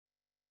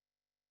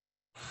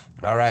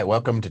All right,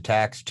 welcome to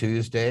Tax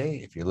Tuesday.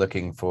 If you're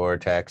looking for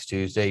Tax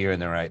Tuesday, you're in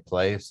the right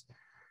place.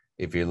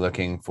 If you're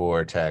looking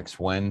for Tax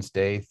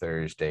Wednesday,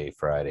 Thursday,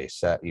 Friday,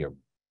 Saturday,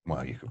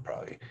 well, you could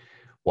probably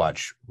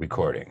watch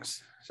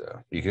recordings.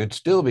 So you could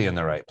still be in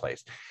the right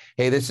place.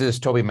 Hey, this is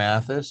Toby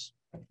Mathis.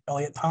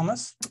 Eliot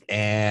Thomas.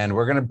 And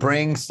we're going to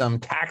bring some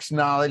tax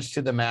knowledge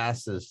to the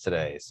masses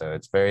today. So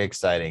it's very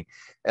exciting.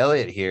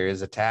 Eliot here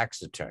is a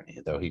tax attorney,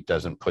 though he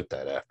doesn't put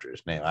that after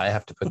his name. I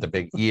have to put the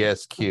big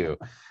ESQ to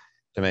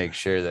make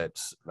sure that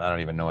I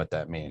don't even know what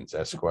that means.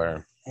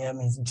 Esquire. Yeah, it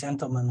means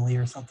gentlemanly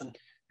or something.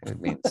 It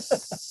means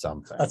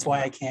something. That's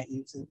why I can't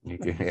use it. You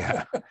can,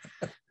 yeah.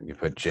 You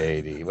put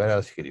JD. What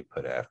else could you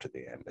put after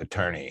the end?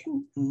 Attorney,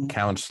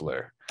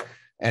 counselor.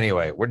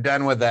 Anyway, we're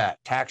done with that.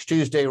 Tax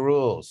Tuesday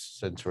rules.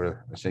 Since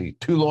we're saying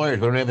two lawyers,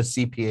 we don't have a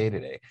CPA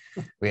today.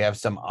 We have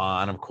some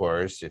on, of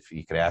course. If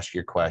you could ask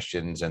your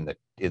questions in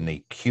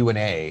the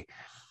Q&A,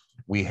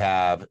 we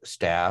have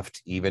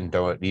staffed even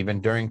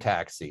during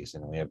tax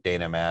season. We have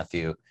Dana,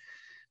 Matthew,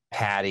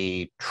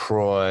 Patty,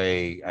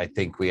 Troy. I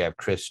think we have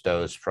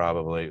Christos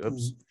probably.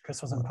 Oops,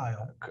 Christos and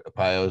Pio.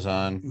 Pio's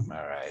on.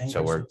 All right, and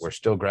so we're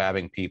still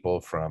grabbing people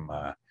from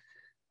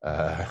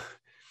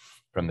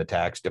the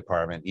tax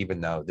department,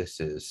 even though this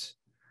is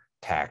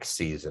tax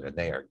season and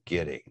they are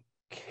getting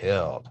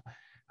killed.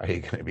 Are you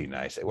going to be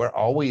nice? We're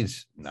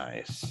always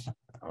nice.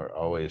 We're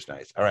always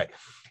nice. All right.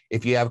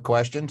 If you have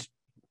questions,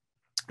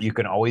 you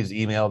can always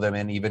email them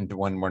in, even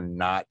when we're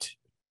not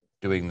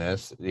doing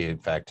this. In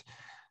fact,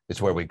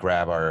 it's where we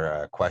grab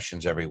our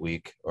questions every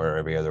week or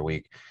every other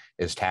week.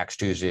 Is Tax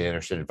Tuesday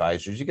Interested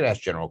Advisors. You can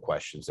ask general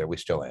questions there. We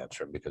still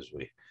answer them because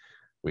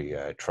we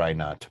try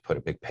not to put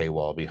a big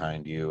paywall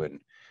behind you and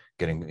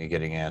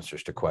getting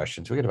answers to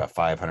questions. We get about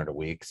 500 a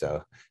week,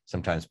 so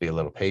sometimes be a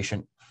little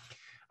patient.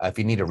 If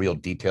you need a real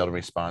detailed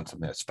response,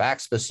 something that's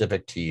fact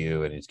specific to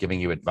you and he's giving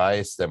you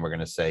advice, then we're going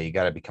to say you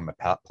got to become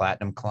a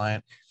platinum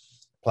client.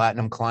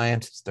 Platinum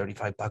client, it's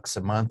 $35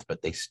 a month,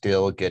 but they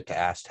still get to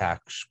ask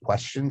tax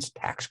questions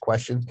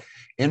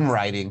in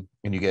writing,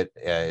 and you get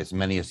as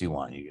many as you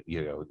want.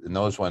 You know, in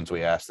those ones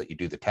we ask that you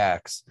do the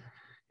tax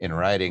in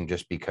writing,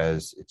 just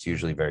because it's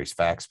usually very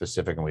fact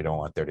specific, and we don't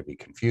want there to be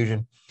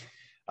confusion.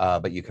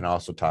 But you can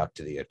also talk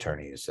to the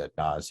attorneys ad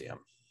nauseum,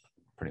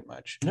 pretty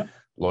much. Yep.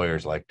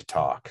 Lawyers like to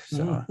talk,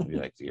 so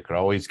you can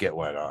always get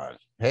one on.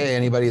 Hey,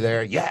 anybody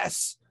there?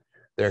 Yes,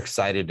 they're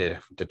excited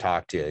to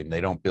talk to you, and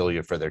they don't bill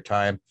you for their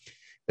time.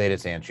 They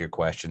just answer your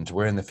questions.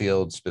 We're in the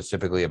field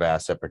specifically of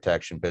asset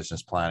protection,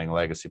 business planning,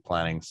 legacy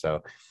planning.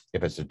 So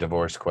if it's a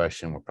divorce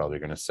question, we're probably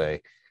going to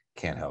say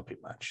can't help you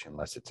much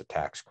unless it's a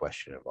tax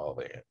question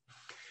involving it.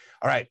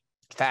 All right,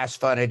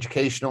 fast, fun,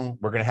 educational.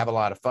 We're going to have a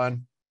lot of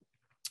fun.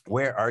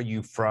 Where are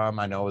you from?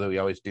 I know that we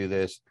always do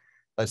this.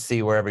 Let's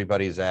see where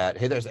everybody's at.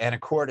 Hey, there's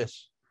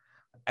Anacortes.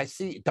 I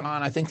see,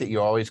 Don, I think that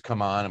you always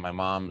come on, and my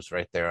mom's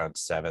right there on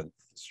 7th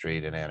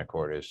Street in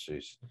Anacortes.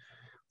 She's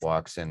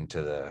walks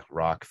into the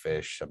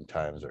Rockfish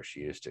sometimes, or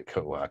she used to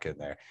go walk in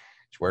there.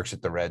 She works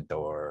at the Red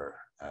Door,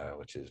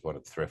 which is one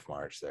of the thrift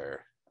marts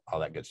there, all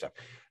that good stuff.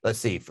 Let's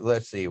see.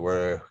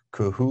 We're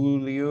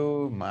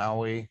Kahului,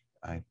 Maui.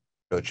 I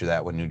butchered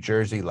that one. New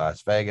Jersey,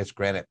 Las Vegas,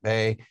 Granite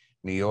Bay,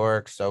 New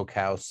York,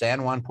 SoCal,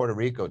 San Juan, Puerto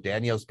Rico.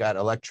 Daniel's got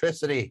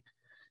electricity.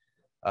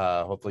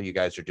 Hopefully you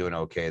guys are doing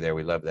okay there.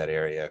 We love that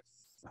area.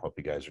 I hope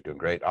you guys are doing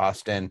great.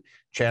 Austin,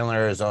 Chandler,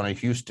 Arizona,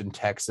 Houston,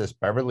 Texas,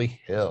 Beverly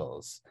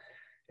Hills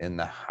in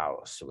the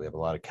house. So we have a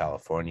lot of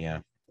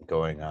California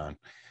going on.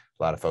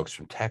 A lot of folks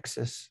from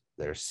Texas.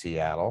 There's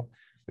Seattle.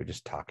 We're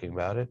just talking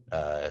about it.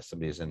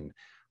 Somebody's in,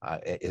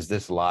 is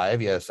this live?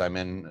 Yes, I'm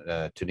in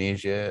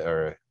Tunisia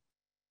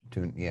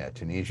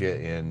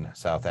in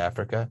South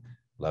Africa.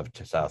 Love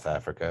to South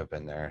Africa. I've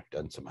been there,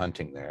 done some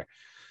hunting there.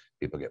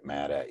 People get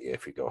mad at you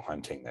if you go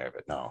hunting there,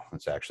 but no,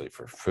 it's actually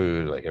for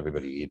food. Like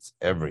everybody eats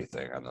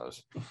everything on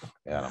those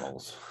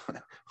animals.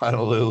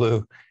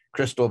 Honolulu,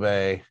 Crystal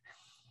Bay.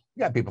 We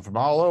got people from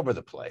all over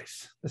the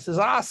place. This is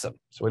awesome.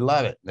 So we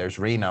love it. There's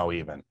Reno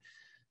even.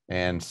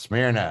 And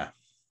Smyrna.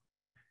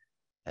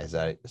 Is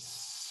that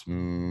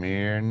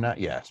Smyrna?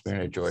 Yeah,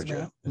 Smyrna,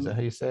 Georgia. Is that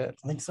how you say it?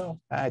 I think so.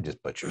 I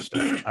just butcher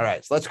stuff. All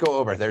right, so let's go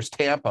over. There's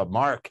Tampa.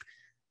 Mark,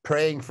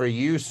 praying for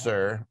you,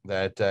 sir,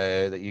 that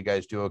you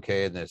guys do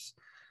okay in this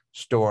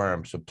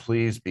storm. So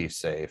please be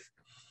safe.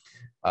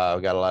 We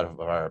got a lot of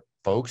our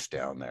folks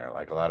down there,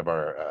 like a lot of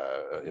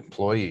our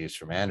employees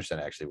from Anderson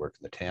actually work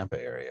in the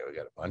Tampa area. We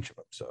got a bunch of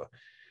them. So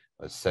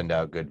let's send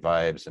out good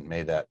vibes and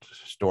may that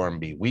storm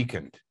be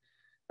weakened.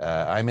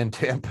 I'm in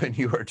Tampa and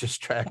you are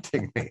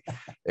distracting me.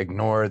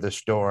 Ignore the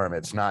storm.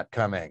 It's not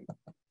coming.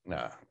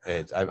 No,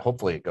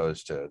 hopefully it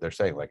goes to, they're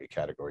saying like a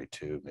category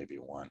 2, maybe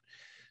 1.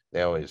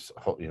 They always,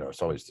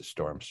 it's always the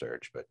storm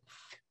surge, but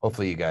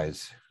hopefully you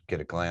guys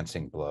get a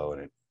glancing blow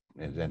and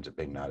it ends up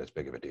being not as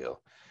big of a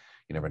deal.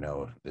 You never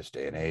know this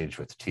day and age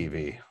with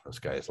TV. Those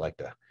guys like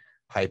to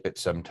hype it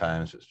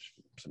sometimes.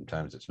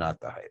 Sometimes it's not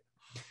the hype.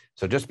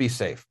 So just be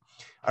safe.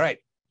 All right.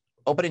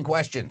 Opening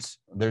questions.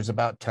 There's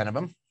about 10 of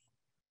them.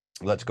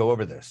 Let's go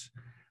over this.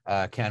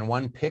 Can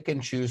one pick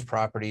and choose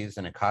properties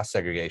in a cost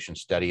segregation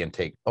study and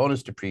take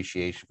bonus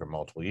depreciation for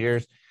multiple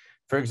years?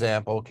 For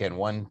example, can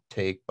one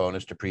take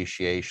bonus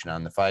depreciation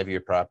on the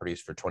 5-year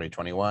properties for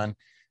 2021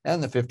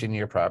 and the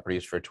 15-year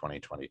properties for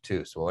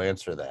 2022? So we'll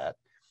answer that.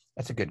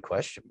 That's a good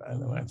question, by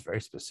the way. It's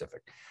very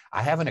specific.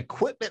 I have an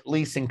equipment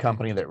leasing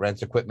company that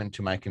rents equipment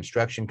to my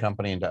construction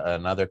company and to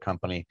another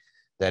company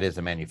that is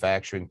a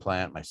manufacturing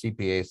plant. My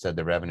CPA said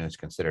the revenue is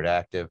considered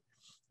active.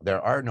 There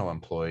are no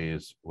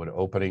employees. Would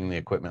opening the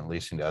equipment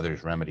leasing to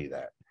others remedy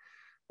that?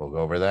 We'll go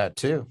over that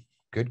too.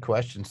 Good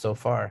question so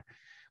far.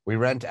 We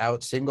rent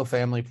out single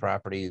family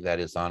property that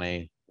is on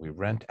a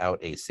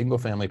single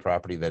family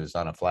property that is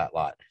on a flat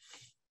lot.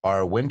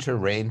 Our winter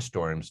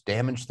rainstorms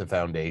damage the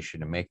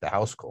foundation and make the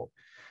house cold.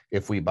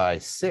 If we buy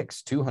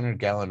 6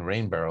 200-gallon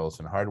rain barrels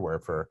and hardware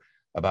for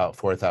about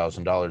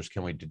 $4,000,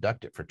 can we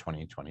deduct it for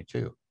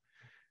 2022?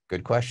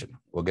 Good question.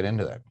 We'll get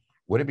into that.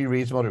 Would it be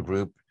reasonable to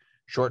group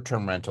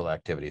short-term rental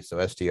activities?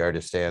 So STR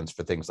just stands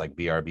for things like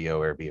VRBO,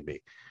 Airbnb,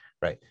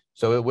 right?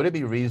 So would it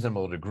be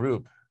reasonable to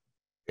group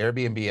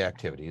Airbnb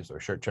activities or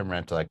short-term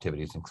rental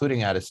activities,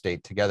 including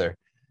out-of-state, together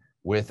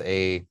with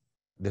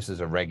this is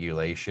a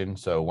regulation,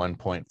 so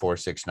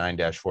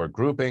 1.469-4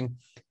 grouping,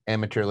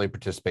 and materially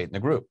participate in the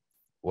group?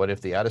 What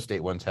if the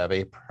out-of-state ones have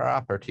a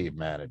property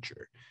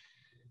manager?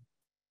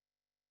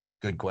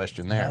 Good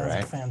question there,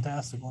 right? That's a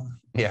fantastic one.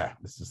 Yeah,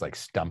 this is like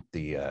stump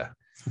the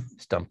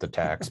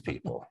tax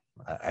people.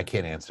 I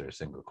can't answer a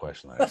single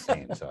question that I've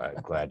seen, so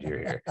I'm glad you're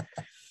here.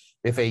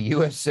 If a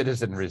U.S.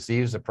 citizen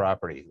receives a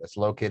property that's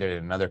located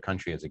in another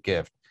country as a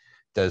gift,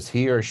 does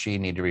he or she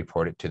need to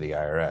report it to the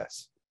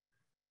IRS?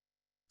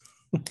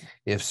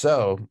 If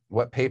so,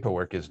 what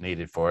paperwork is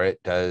needed for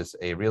it? Does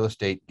a real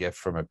estate gift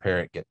from a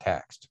parent get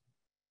taxed?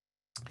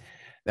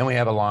 Then we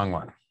have a long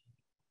one.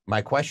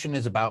 My question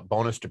is about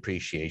bonus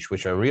depreciation,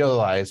 which I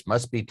realize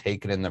must be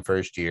taken in the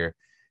first year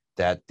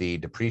that the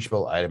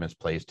depreciable item is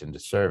placed into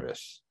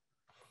service.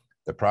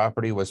 The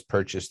property was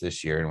purchased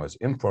this year and was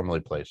informally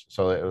placed.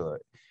 So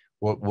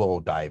we'll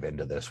dive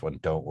into this one.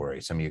 Don't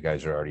worry. Some of you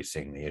guys are already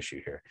seeing the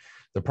issue here.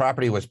 The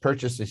property was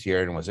purchased this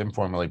year and was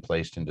informally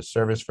placed into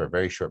service for a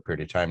very short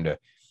period of time to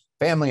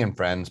family and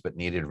friends, but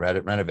needed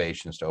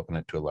renovations to open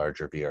it to a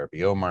larger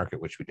VRBO market,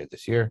 which we did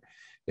this year.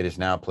 It is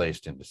now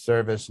placed into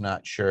service.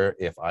 Not sure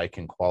if I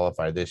can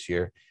qualify this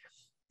year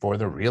for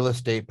the real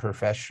estate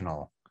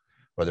professional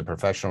or the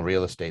professional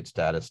real estate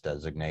status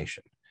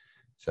designation.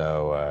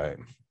 So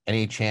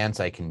any chance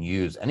I can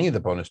use any of the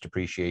bonus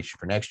depreciation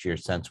for next year,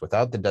 since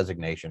without the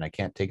designation, I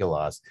can't take a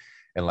loss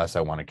unless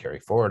I want to carry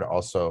forward.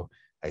 Also,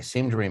 I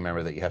seem to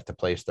remember that you have to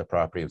place the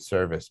property in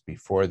service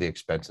before the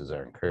expenses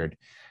are incurred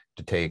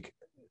to take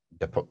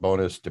the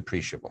bonus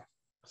depreciable.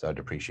 So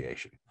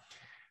depreciation.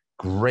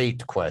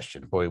 Great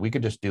question. Boy, we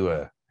could just do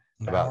an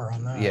hour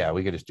on that. Yeah,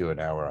 we could just do an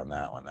hour on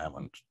that one. That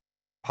one's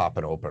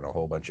popping open a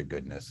whole bunch of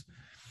goodness.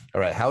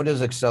 All right. How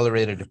does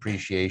accelerated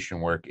depreciation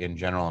work in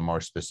general and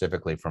more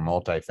specifically for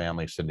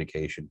multifamily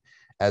syndication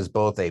as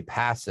both a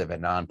passive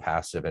and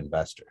non-passive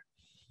investor?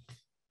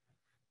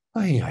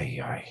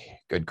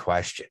 Good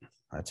question.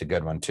 That's a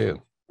good one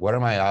too. What are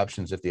my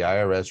options if the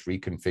IRS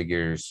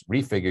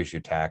refigures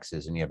your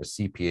taxes and you have a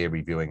CPA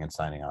reviewing and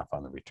signing off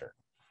on the return?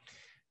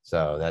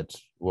 So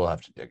we'll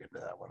have to dig into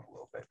that one a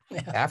little bit.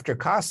 Yeah. After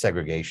cost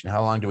segregation,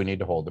 how long do we need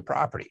to hold the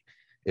property?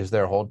 Is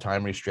there hold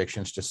time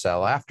restrictions to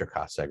sell after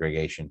cost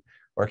segregation?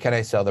 Or can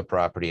I sell the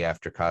property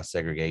after cost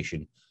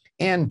segregation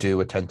and do a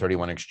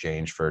 1031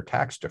 exchange for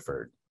tax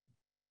deferred?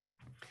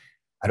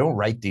 I don't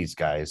write these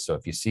guys, so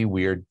if you see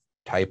weird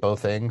typo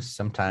things,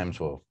 sometimes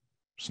we'll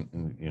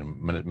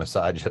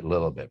massage it a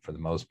little bit. For the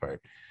most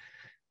part,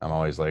 I'm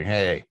always like,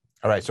 hey,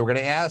 all right, so we're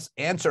going to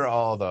answer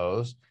all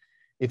those.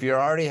 If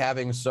you're already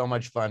having so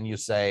much fun, you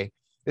say,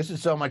 this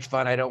is so much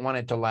fun, I don't want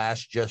it to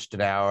last just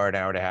an hour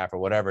and a half, or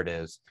whatever it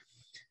is.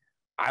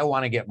 I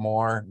want to get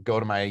more. Go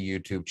to my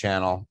YouTube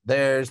channel.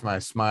 There's my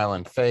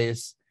smiling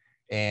face.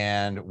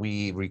 And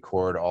we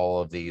record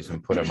all of these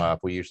and put them up.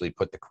 We usually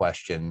put the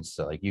questions.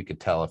 So like you could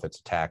tell if it's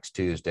a Tax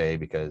Tuesday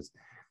because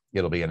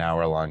it'll be an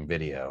hour-long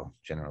video,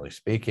 generally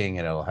speaking,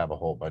 and it'll have a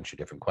whole bunch of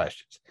different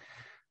questions.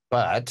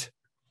 But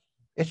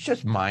it's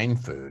just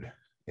mind food.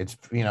 It's,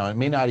 it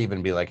may not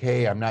even be like,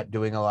 hey, I'm not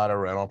doing a lot of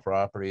rental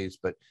properties,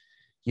 but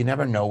you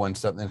never know when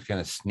something's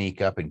going to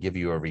sneak up and give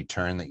you a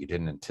return that you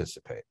didn't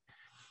anticipate.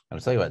 I'll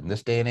tell you what, in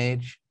this day and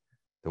age,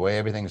 the way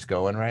everything's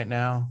going right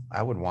now,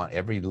 I would want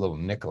every little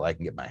nickel I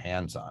can get my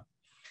hands on.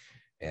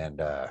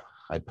 And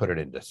I'd put it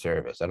into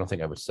service. I don't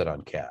think I would sit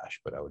on cash,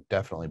 but I would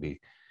definitely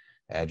be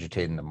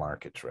agitating the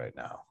markets right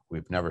now.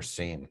 We've never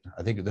seen,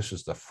 I think this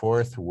is the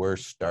 4th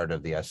worst start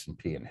of the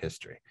S&P in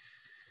history.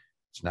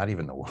 It's not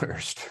even the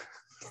worst.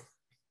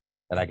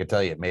 And I can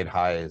tell you it made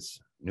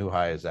new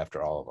highs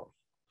after all of them.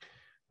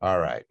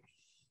 All right,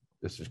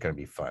 this is going to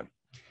be fun.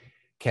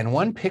 Can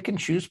one pick and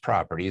choose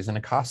properties in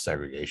a cost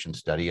segregation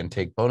study and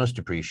take bonus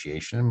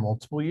depreciation in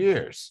multiple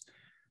years?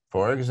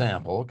 For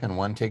example, can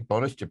one take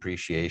bonus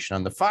depreciation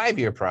on the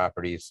 5-year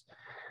properties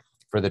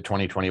for the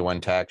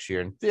 2021 tax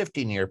year and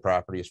 15-year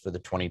properties for the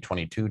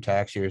 2022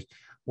 tax years?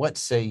 What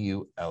say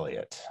you,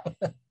 Eliot?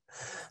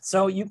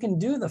 So you can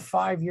do the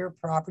 5-year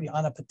property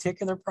on a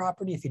particular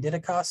property. If you did a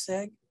cost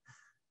seg,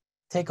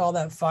 take all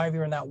that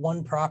 5-year in that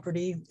one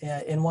property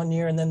in 1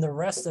 year, and then the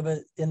rest of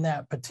it in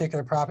that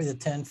particular property, the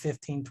 10,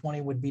 15,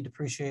 20 would be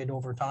depreciated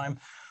over time.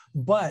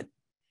 But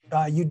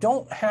you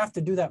don't have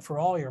to do that for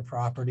all your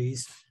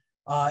properties.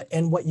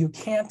 And what you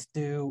can't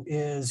do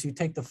is you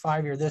take the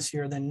 5-year this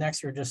year, then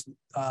next year just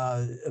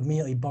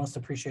immediately bonus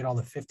depreciate all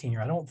the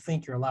 15-year. I don't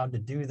think you're allowed to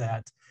do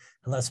that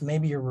unless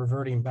maybe you're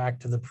reverting back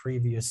to the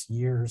previous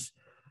year's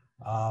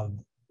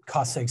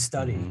cost seg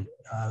study.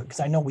 Because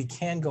I know we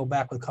can go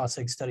back with cost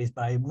seg studies,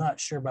 but I'm not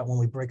sure about when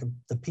we break up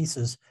the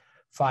pieces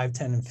 5,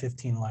 10, and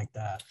 15 like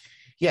that.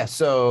 Yeah.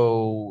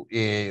 So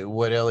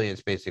what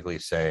Eliot's basically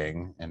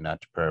saying, and not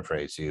to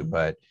paraphrase you,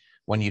 but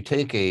when you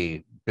take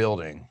a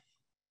building,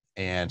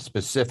 and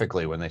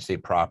specifically when they say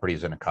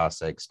properties in a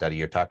cost seg study,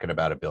 you're talking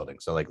about a building.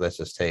 So like, let's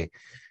just say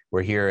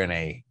we're here in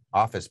a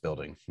office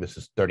building. This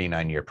is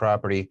 39-year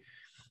property.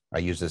 I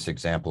use this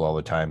example all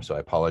the time, so I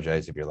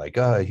apologize if you're like,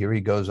 oh, here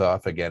he goes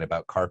off again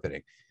about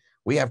carpeting.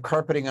 We have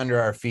carpeting under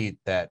our feet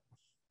that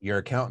your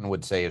accountant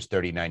would say is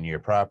 39-year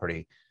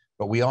property,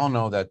 but we all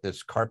know that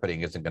this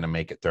carpeting isn't going to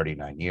make it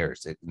 39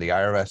 years. The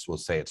IRS will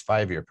say it's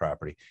 5-year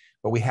property,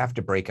 but we have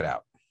to break it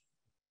out.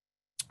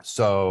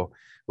 So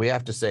we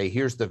have to say,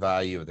 here's the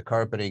value of the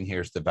carpeting,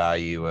 here's the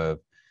value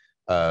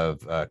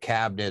of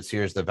cabinets,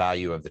 here's the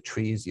value of the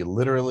trees. You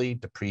literally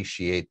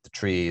depreciate the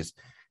trees.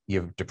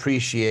 You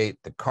depreciate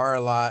the car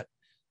lot,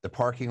 the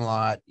parking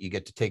lot. You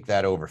get to take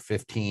that over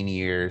 15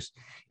 years,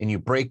 and you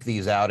break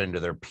these out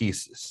into their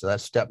pieces. So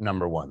that's step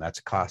number one. That's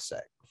a cost seg.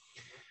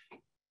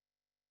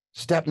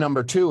 Step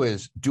number two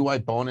is, do I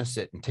bonus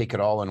it and take it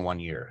all in 1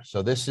 year?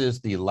 So this is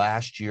the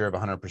last year of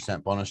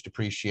 100% bonus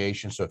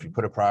depreciation. So if you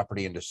put a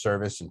property into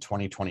service in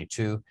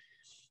 2022,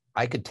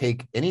 I could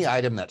take any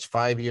item that's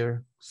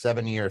 5-year,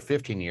 7-year,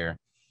 15-year,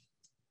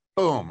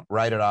 boom,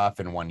 write it off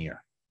in 1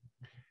 year.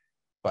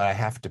 But I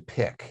have to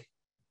pick.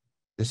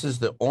 This is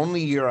the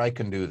only year I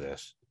can do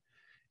this.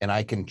 And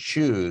I can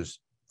choose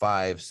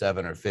 5,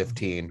 7, or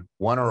 15,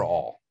 one or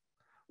all,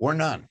 or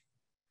none.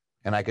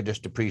 And I could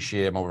just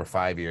depreciate them over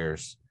 5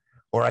 years,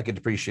 or I could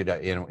depreciate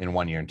it in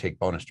 1 year and take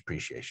bonus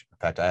depreciation. In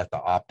fact, I have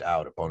to opt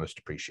out of bonus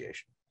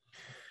depreciation.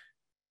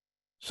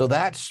 So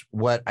that's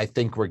what I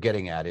think we're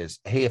getting at is,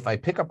 hey, if I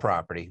pick a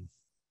property,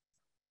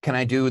 can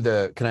I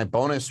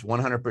bonus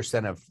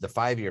 100% of the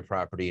 5-year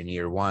property in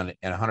year one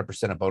and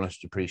 100% of bonus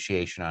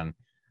depreciation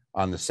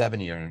on the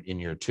 7-year in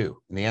year two?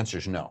 And the answer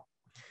is no.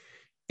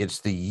 It's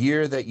the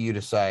year that you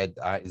decide,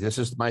 this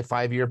is my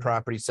 5-year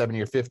property,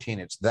 7-year, 15.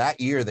 It's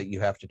that year that you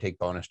have to take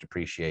bonus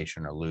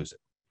depreciation or lose it.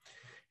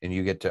 And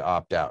you get to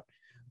opt out.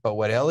 But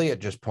what Eliot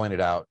just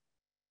pointed out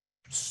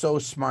so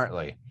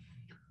smartly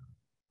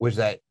was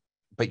that,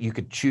 but you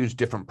could choose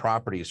different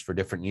properties for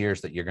different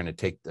years that you're going to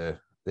take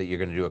that you're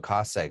going to do a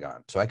cost seg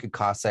on. So I could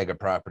cost seg a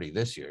property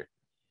this year,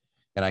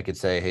 and I could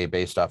say, hey,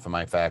 based off of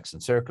my facts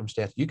and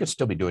circumstance, you could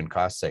still be doing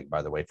cost seg,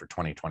 by the way, for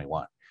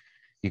 2021.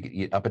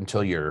 You up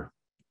until your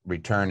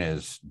return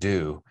is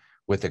due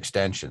with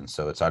extensions.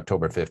 So it's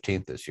October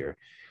 15th this year.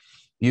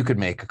 You could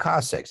make a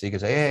cost seg. So you could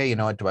say, hey, you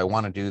know what, do I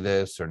want to do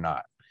this or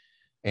not?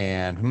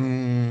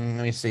 And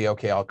let me see.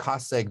 Okay, I'll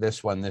cost seg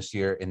this one this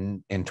year.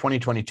 In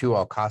 2022,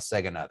 I'll cost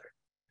seg another.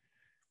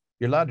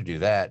 You're allowed to do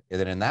that. And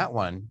then in that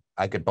one,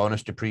 I could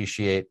bonus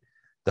depreciate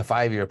the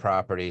 5-year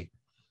property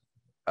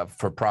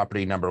for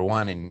property number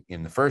one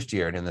in the first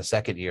year. And in the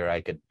second year,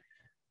 I could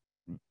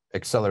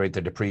accelerate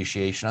the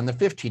depreciation on the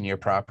 15-year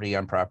property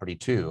on property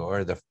 2,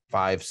 or the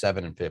 5,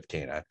 7, and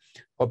 15. I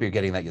hope you're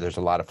getting that. There's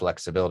a lot of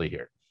flexibility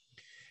here.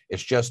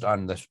 It's just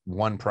on this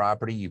one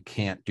property. You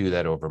can't do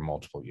that over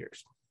multiple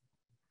years.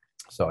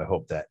 So I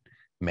hope that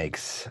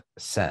makes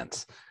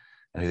sense.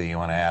 Anything you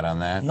want to add on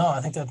that? No,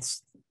 I think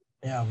that's,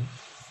 yeah,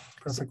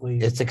 perfectly.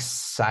 It's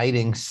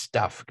exciting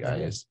stuff,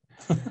 guys.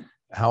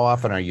 How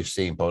often are you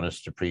seeing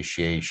bonus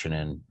depreciation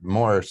and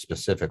more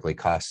specifically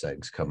cost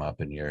segs come up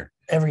in your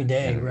every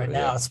day right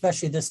now,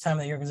 especially this time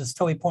of the year? Because as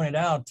Toby pointed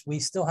out, we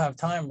still have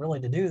time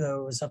really to do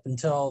those up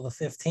until the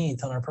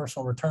 15th on our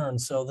personal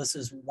returns. So this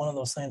is one of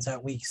those things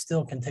that we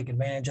still can take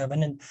advantage of.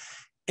 And then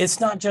it's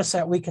not just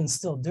that we can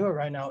still do it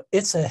right now.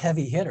 It's a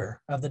heavy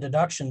hitter of the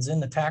deductions in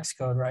the tax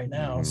code right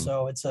now.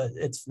 So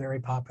it's very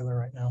popular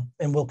right now,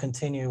 and will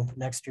continue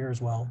next year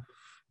as well.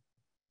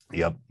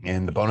 Yep.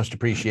 And the bonus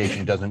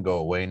depreciation doesn't go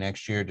away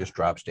next year, it just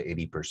drops to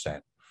 80%.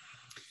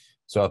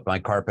 So if my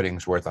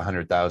carpeting's worth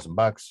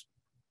 $100,000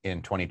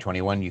 in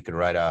 2021, you could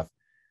write off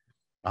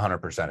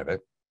 100% of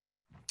it.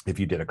 If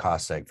you did a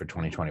cost seg for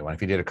 2021,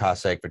 if you did a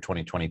cost seg for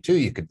 2022,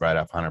 you could write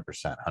off 100%,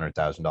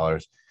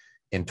 $100,000.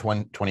 In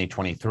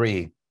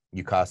 2023,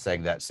 you cost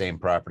seg that same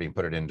property and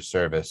put it into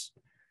service.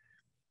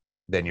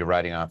 Then you're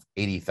writing off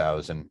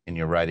 80,000 and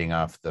you're writing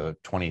off the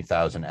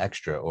 20,000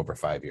 extra over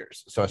 5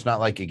 years. So it's not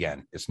like,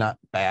 again, it's not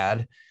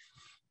bad.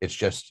 It's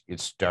just,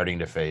 it's starting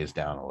to phase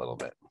down a little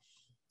bit.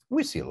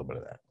 We see a little bit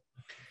of that.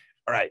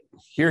 All right,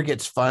 here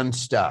gets fun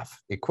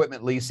stuff.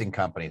 Equipment leasing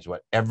companies,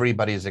 what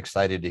everybody's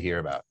excited to hear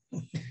about.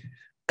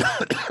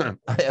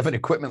 I have an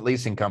equipment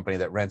leasing company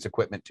that rents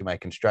equipment to my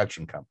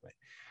construction company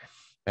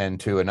and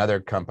to another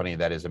company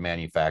that is a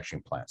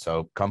manufacturing plant.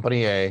 So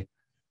company A,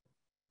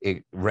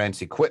 it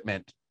rents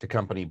equipment to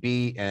company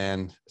B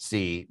and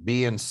C.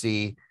 B and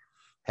C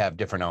have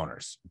different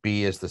owners.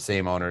 B is the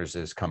same owners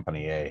as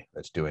company A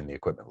that's doing the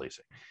equipment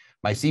leasing.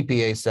 My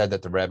CPA said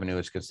that the revenue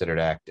is considered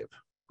active.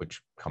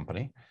 Which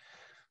company?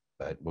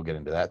 But we'll get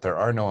into that. There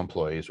are no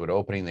employees. Would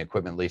opening the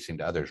equipment leasing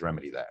to others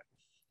remedy that?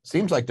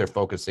 Seems like they're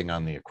focusing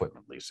on the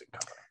equipment leasing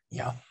company.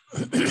 Yeah.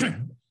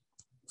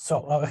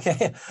 So,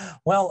 okay.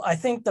 Well, I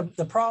think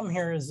the problem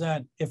here is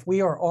that if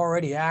we are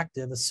already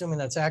active, assuming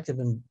that's active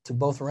to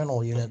both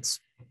rental units,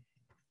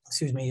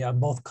 excuse me,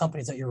 both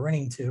companies that you're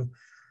renting to,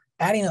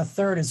 adding a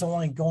third is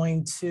only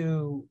going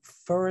to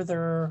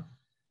further,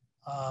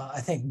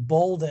 I think,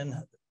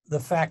 bolden the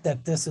fact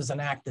that this is an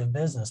active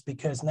business,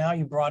 because now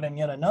you brought in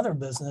yet another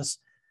business.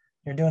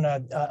 You're doing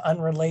a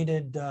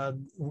unrelated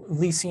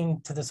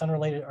leasing to this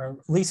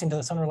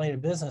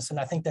unrelated business, and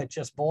I think that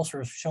just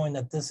bolsters showing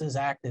that this is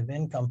active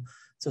income.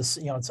 So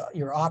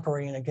you're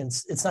operating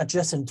against. It's not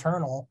just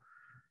internal,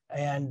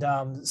 and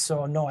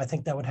so no, I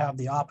think that would have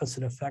the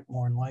opposite effect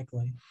more than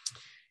likely.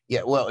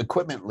 Yeah, well,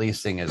 equipment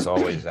leasing is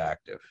always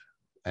active,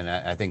 and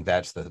I think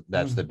that's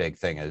the big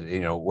thing.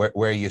 Is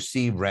where you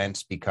see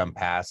rents become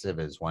passive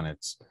is when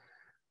it's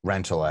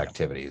rental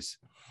activities.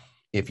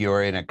 If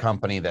you're in a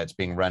company that's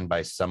being run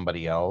by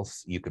somebody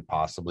else, you could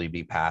possibly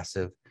be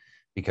passive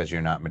because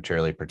you're not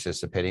materially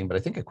participating. But I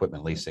think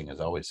equipment leasing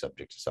is always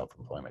subject to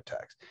self-employment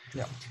tax.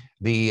 Yeah.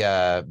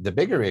 The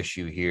bigger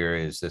issue here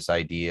is this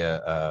idea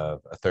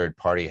of a third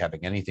party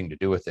having anything to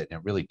do with it, and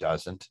it really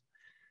doesn't.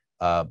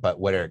 But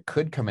where it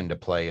could come into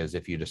play is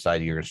if you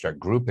decide you're going to start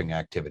grouping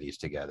activities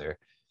together.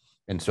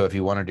 And so if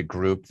you wanted to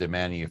group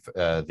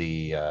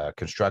the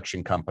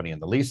construction company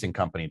and the leasing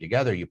company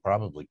together, you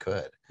probably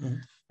could. Mm-hmm.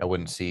 I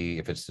wouldn't see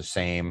if it's the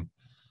same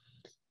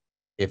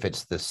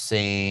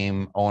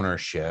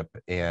ownership,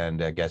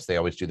 and I guess they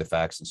always do the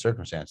facts and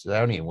circumstances.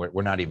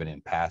 We're not even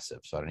in passive,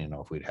 so I don't even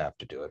know if we'd have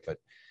to do it. But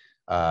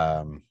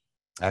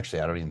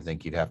actually, I don't even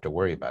think you'd have to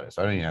worry about it.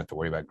 So I don't even have to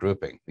worry about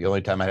grouping. The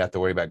only time I'd have to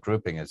worry about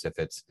grouping is if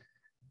it's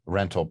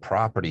rental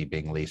property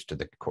being leased to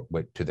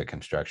the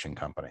construction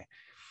company.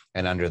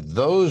 And under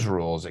those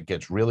rules, it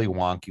gets really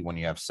wonky when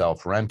you have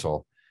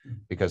self-rental,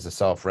 because the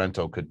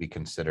self-rental could be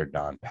considered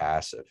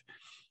non-passive.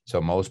 So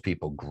most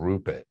people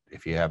group it.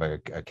 If you have an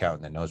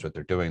accountant that knows what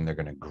they're doing, they're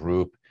going to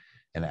group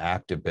an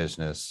active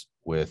business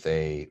with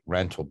a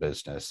rental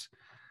business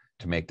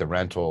to make the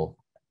rental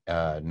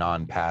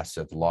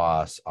non-passive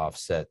loss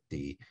offset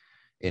the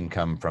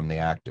income from the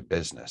active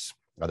business.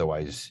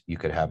 Otherwise, you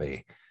could have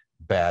a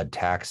bad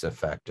tax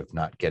effect of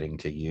not getting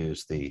to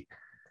use the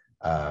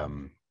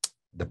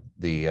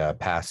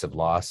passive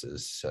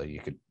losses. So you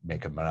could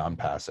make them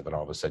non-passive, and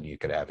all of a sudden you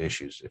could have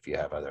issues if you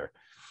have other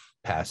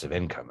passive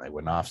income. They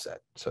wouldn't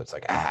offset. So it's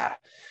like,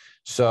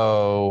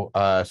 So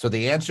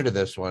the answer to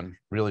this one,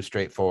 really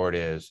straightforward,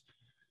 is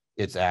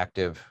it's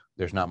active.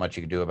 There's not much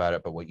you can do about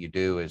it, but what you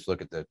do is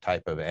look at the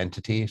type of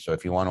entity. So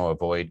if you want to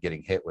avoid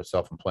getting hit with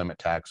self-employment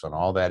tax on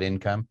all that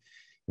income,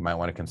 you might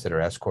want to consider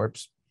S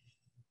corps,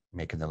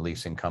 making the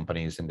leasing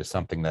companies into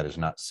something that is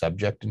not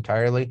subject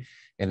entirely.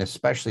 And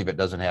especially if it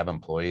doesn't have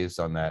employees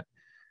on that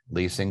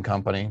leasing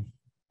company,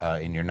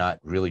 and you're not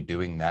really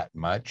doing that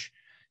much,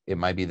 it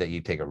might be that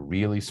you take a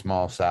really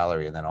small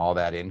salary and then all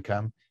that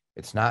income,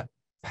 it's not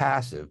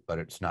passive, but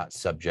it's not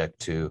subject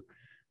to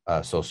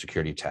Social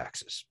Security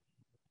taxes,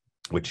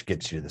 which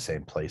gets you to the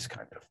same place,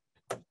 kind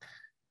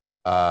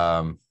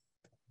of.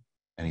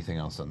 Anything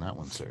else on that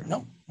one, sir?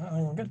 No,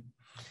 we're good.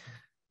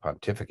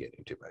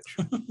 Pontificating too much.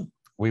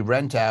 We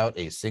rent out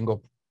a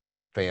single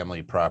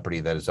family property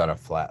that is on a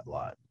flat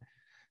lot.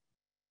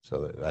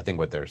 So I think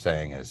what they're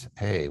saying is,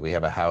 hey, we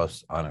have a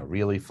house on a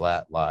really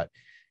flat lot,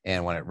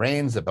 and when it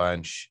rains a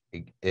bunch,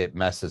 it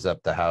messes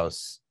up the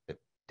house. It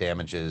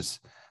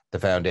damages the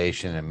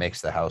foundation and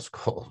makes the house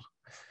cold,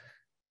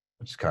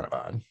 which is kind of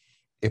odd.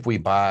 If we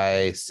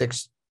buy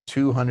 6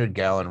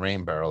 200-gallon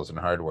rain barrels and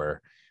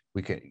hardware,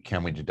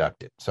 can we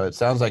deduct it? So it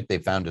sounds like they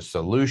found a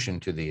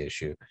solution to the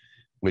issue,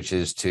 which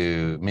is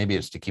maybe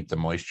it's to keep the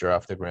moisture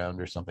off the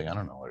ground or something. I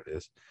don't know what it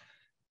is.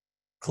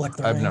 Collect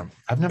the rain.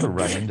 I've never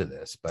run into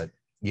this, but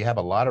you have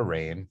a lot of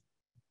rain,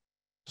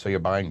 so you're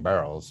buying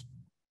barrels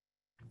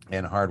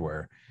and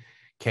hardware.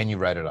 Can you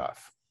write it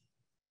off?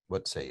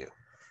 What say you?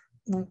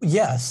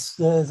 Yes,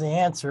 the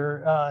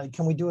answer.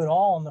 Can we do it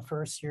all in the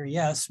first year?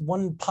 Yes.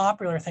 One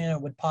popular thing that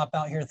would pop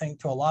out here, I think,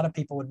 to a lot of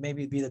people would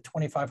maybe be the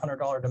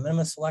 $2,500 de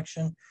minimis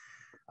selection.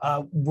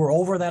 We're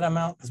over that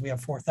amount because we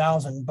have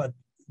 4,000, but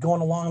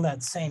going along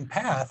that same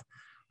path,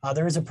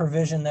 there is a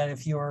provision that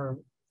if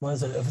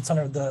it's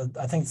under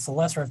I think it's the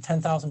lesser of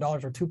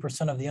 $10,000 or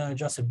 2% of the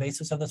unadjusted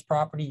basis of this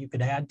property, you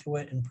could add to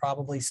it and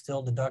probably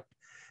still deduct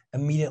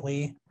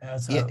immediately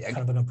as kind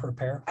of an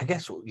repair. I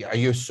guess, are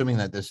you assuming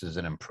that this is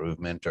an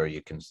improvement, or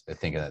you can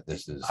think that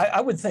this is? I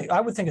would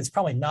think it's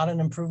probably not an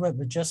improvement,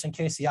 but just in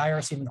case the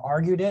IRS even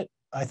argued it,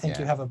 I think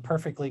you have a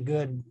perfectly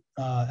good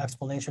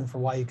explanation for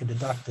why you could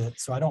deduct it.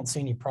 So I don't see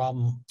any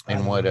problem.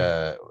 And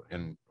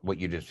what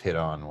you just hit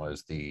on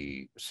was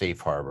the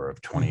safe harbor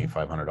of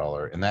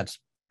 $2,500, and that's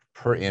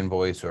per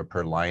invoice or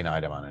per line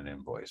item on an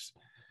invoice.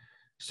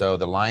 So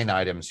the line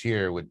items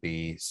here would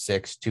be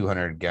 6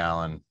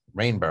 200-gallon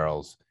rain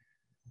barrels.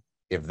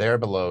 If they're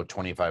below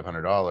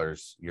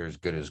 $2,500, you're as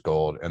good as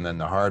gold. And then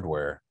the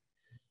hardware,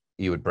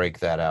 you would break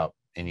that out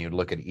and you'd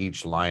look at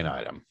each line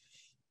item,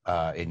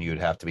 and you'd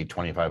have to be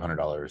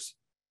 $2,500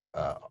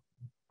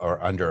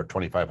 or under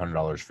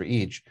 $2,500 for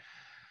each.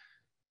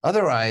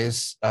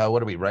 Otherwise,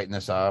 what are we writing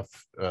this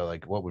off?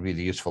 Like, what would be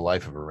the useful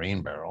life of a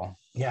rain barrel?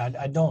 Yeah,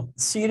 I don't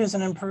see it as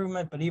an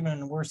improvement, but even in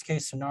the worst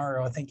case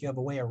scenario, I think you have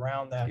a way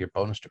around that. You're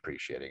bonus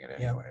depreciating it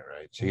anyway,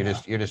 right? So Yeah.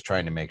 you're just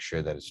trying to make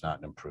sure that it's not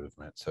an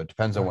improvement. So it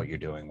depends on what you're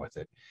doing with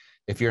it.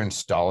 If you're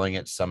installing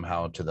it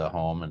somehow to the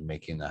home and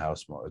making the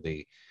house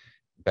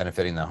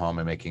benefiting the home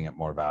and making it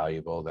more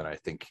valuable, then I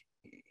think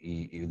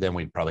then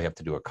we'd probably have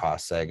to do a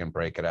cost seg and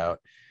break it out.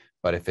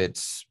 But if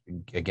it's,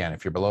 again,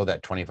 if you're below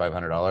that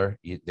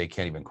 $2,500, they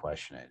can't even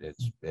question it.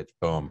 It's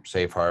boom,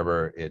 safe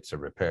harbor. It's a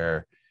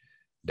repair,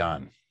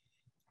 done.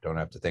 Don't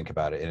have to think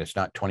about it. And it's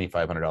not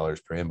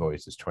 $2,500 per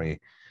invoice. It's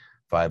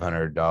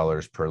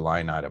 $2,500 per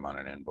line item on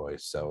an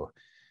invoice. So,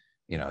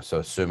 so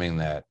assuming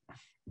that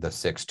the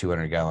 6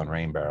 200-gallon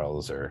rain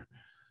barrels are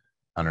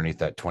underneath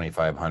that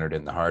 $2,500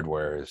 and the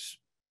hardware is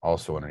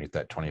also underneath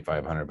that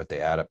 $2,500, but they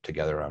add up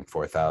together around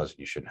 $4,000,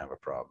 you shouldn't have a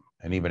problem.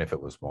 And even if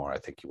it was more, I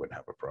think you wouldn't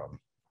have a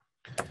problem.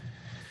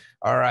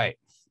 All right.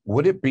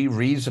 Would it be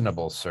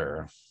reasonable,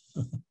 sir,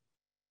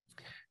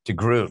 to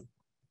group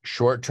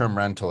short-term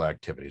rental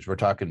activities? We're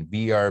talking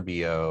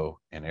VRBO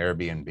and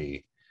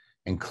Airbnb,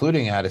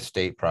 including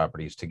out-of-state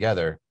properties,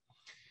 together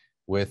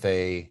with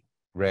a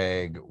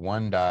Reg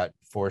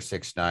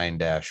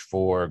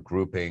 1.469-4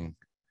 grouping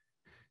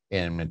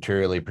and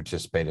materially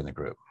participate in the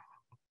group.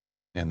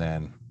 And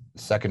then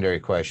the secondary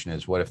question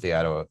is, what if the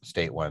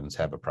out-of-state ones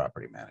have a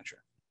property manager?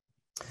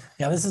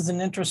 Yeah, this is an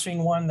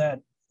interesting one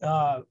that,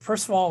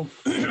 first of all,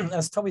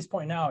 as Toby's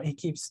pointing out, he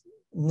keeps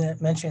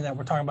mentioning that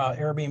we're talking about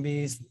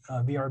Airbnbs,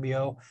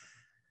 VRBO.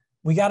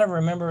 We got to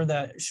remember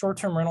that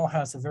short-term rental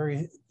has a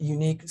very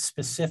unique,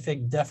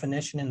 specific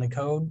definition in the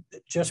code.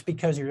 Just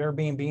because you're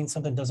Airbnb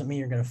something doesn't mean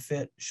you're going to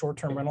fit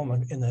short-term rental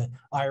in the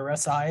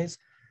IRS eyes.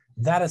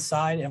 That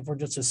aside, if we're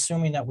just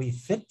assuming that we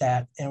fit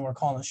that and we're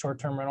calling it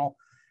short-term rental,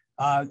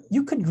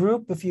 you could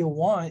group if you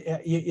want.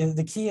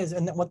 The key is,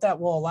 and what that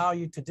will allow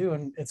you to do,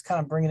 and it's kind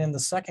of bringing in the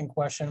second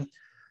question,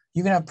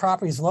 you can have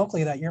properties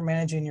locally that you're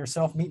managing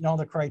yourself, meeting all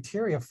the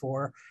criteria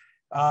for.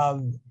 But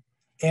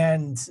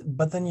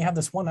then you have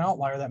this one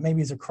outlier that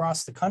maybe is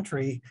across the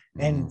country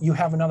and you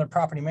have another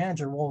property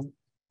manager. Well,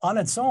 on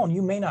its own,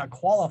 you may not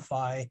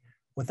qualify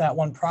with that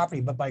one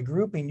property, but by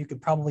grouping, you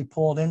could probably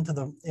pull it into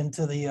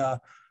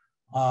the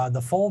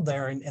fold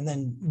there and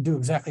then do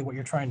exactly what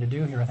you're trying to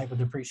do here, I think, with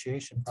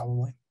depreciation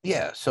probably.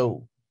 Yeah.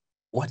 So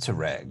what's a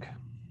reg?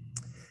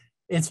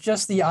 It's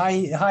just the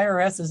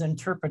IRS's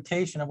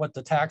interpretation of what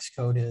the tax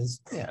code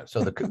is. Yeah.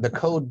 So the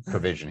code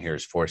provision here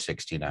is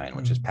 469,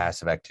 which is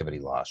passive activity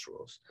loss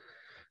rules.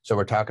 So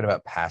we're talking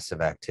about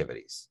passive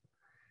activities.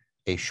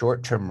 A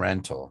short-term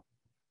rental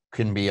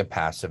can be a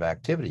passive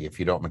activity if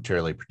you don't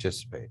materially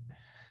participate.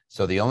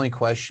 So the only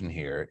question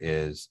here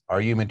is,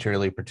 are you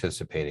materially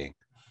participating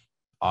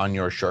on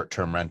your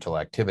short-term rental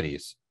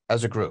activities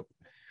as a group?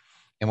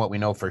 And what we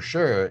know for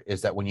sure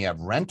is that when you have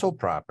rental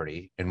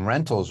property, and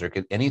rentals are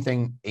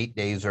anything 8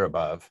 days or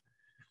above,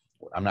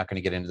 I'm not going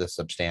to get into the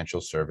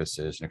substantial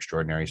services and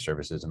extraordinary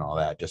services and all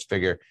that. Just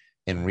figure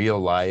in real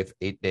life,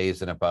 8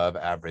 days and above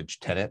average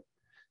tenant.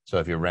 So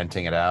if you're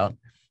renting it out,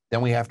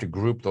 then we have to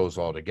group those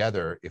all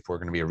together if we're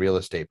going to be a real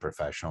estate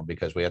professional,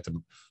 because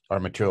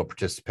our material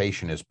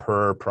participation is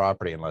per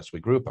property unless we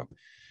group them.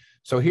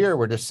 So here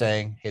we're just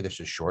saying, hey, this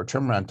is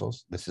short-term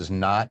rentals. This is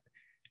not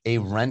a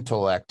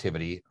rental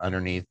activity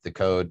underneath the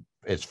code,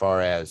 as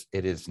far as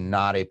it is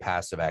not a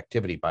passive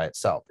activity by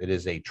itself. It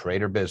is a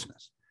trade or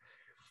business.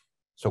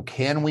 So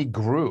can we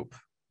group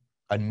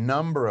a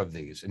number of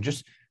these? And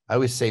I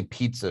always say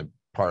pizza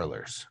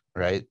parlors,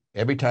 right?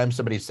 Every time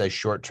somebody says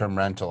short-term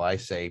rental, I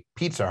say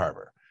Pizza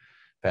Harbor.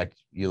 In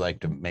fact, you like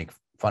to make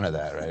fun of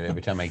that, right?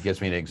 Every time it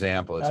gives me an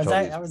example, it's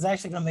I was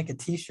actually going to make a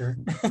t-shirt.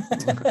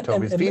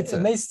 Toby's Pizza.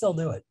 And they still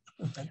do it.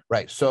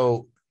 Right.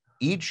 So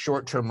each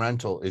short-term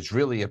rental is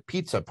really a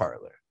pizza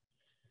parlor,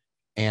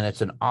 and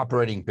it's an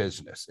operating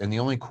business. And the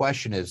only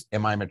question is,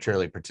 am I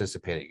materially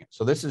participating?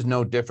 So this is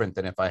no different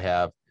than if I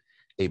have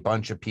a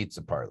bunch of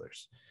pizza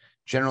parlors.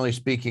 Generally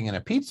speaking, in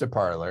a pizza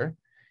parlor,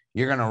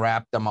 you're going to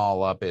wrap them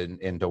all up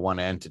into one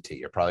entity.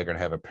 You're probably going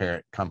to have a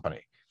parent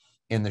company.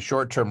 In the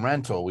short-term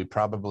rental, we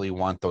probably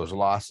want those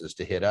losses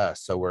to hit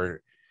us. So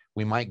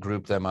we might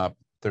group them up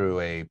through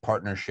a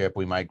partnership.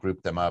 We might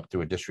group them up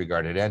through a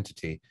disregarded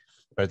entity.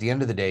 But at the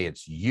end of the day,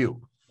 it's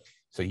you.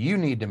 So you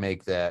need to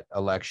make that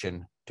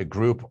election to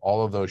group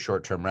all of those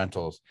short-term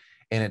rentals.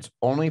 And it's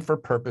only for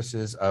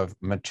purposes of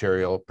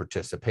material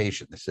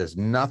participation. This has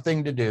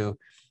nothing to do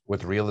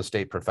with real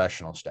estate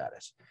professional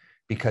status,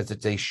 because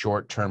it's a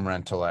short-term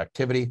rental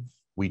activity.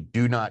 We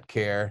do not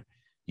care.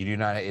 You do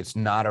not, it's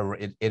not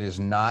it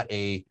is not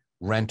a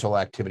rental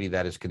activity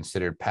that is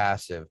considered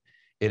passive.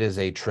 It is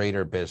a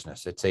trader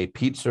business. It's a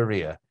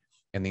pizzeria.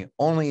 And the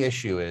only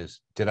issue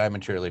is, did I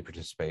materially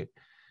participate?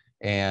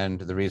 And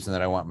the reason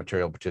that I want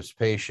material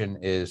participation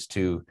is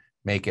to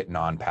make it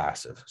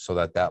non-passive so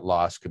that that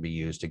loss could be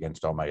used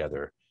against all my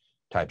other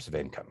types of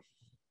income.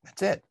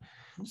 That's it.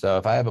 So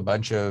if I have a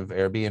bunch of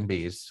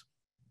Airbnbs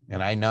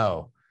and I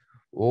know,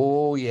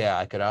 oh yeah,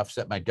 I could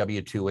offset my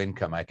W-2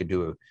 income. I could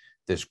do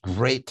this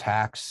great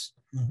tax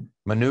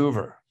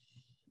maneuver,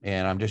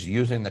 and I'm just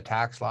using the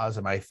tax laws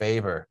in my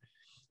favor.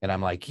 And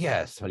I'm like,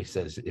 yes. Somebody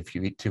says, if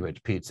you eat too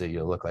much pizza,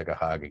 you'll look like a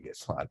hog and get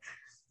slaughtered.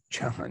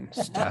 John,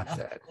 stop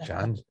that.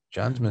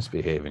 John's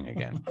misbehaving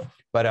again.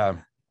 But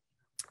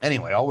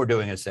anyway, all we're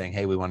doing is saying,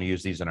 hey, we want to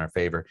use these in our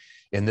favor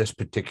in this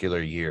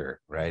particular year,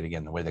 right?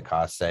 Again, the way the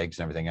cost segs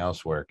and everything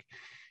else work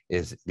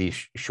is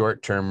these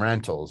short-term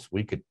rentals.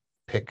 We could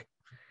pick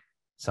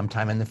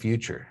sometime in the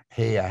future.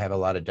 Hey, I have a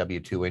lot of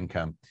W-2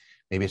 income.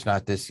 Maybe it's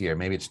not this year.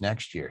 Maybe it's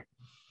next year.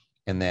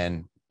 And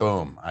then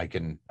boom, I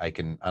can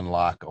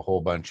unlock a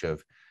whole bunch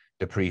of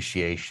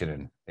depreciation,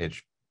 and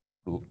it's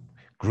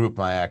group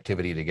my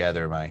activity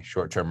together, my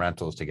short-term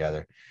rentals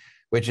together,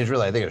 which is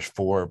really, I think there's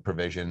 4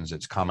 provisions.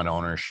 It's common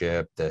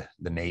ownership, the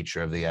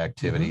nature of the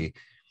activity,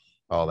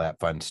 all that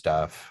fun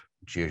stuff,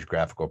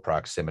 geographical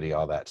proximity,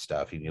 all that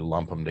stuff. You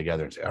lump them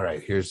together and say, all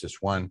right, here's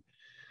this one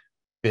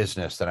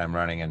business that I'm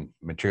running and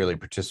materially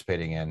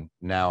participating in.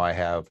 Now I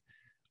have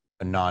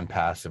a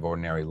non-passive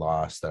ordinary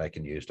loss that I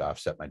can use to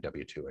offset my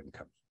W-2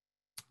 income.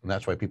 And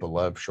that's why people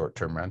love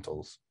short-term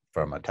rentals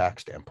from a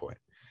tax standpoint.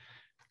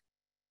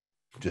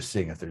 Just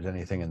seeing if there's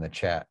anything in the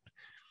chat.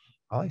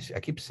 I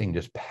keep seeing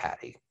just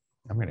Patty.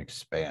 I'm going to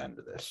expand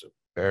this. So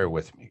bear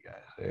with me,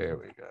 guys. There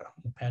we go.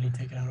 Patty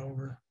taking it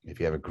over. If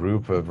you have a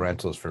group of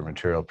rentals for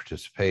material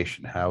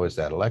participation, how is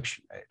that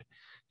election made?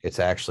 It's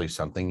actually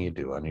something you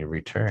do on your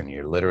return.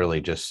 You're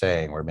literally just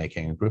saying we're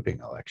making a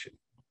grouping election.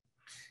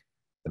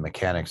 The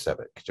mechanics of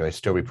it. Do I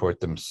still report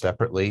them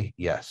separately?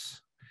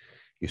 Yes.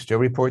 You still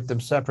report them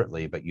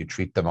separately, but you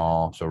treat them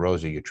all. So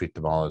Rosie, you treat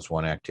them all as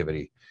one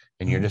activity,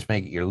 and you're just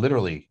making, you're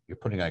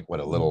putting like what,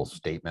 a little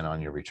statement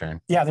on your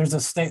return. Yeah, there's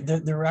a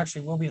there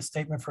actually will be a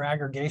statement for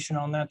aggregation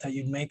on that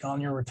you'd make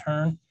on your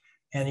return,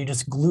 and you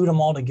just glued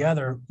them all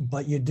together,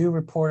 but you do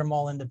report them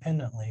all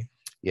independently.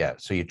 Yeah.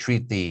 So you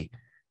treat the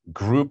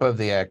group of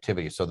the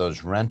activity. So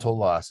those rental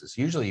losses,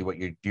 usually what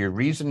your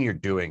reason you're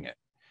doing it,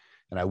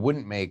 and I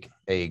wouldn't make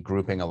a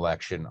grouping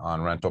election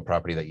on rental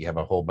property that you have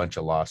a whole bunch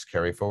of loss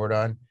carry forward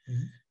on,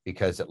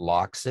 because it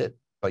locks it.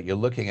 But you're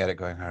looking at it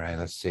going, all right,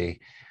 let's see.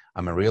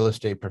 I'm a real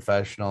estate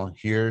professional.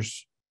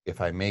 Here's,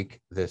 if I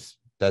make this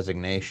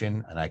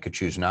designation, and I could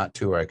choose not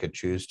to, or I could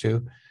choose to,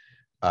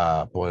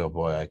 boy, oh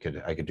boy, I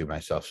could do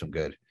myself some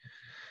good.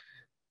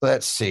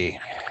 Let's see.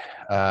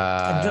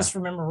 And just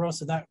remember,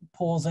 Rosa, that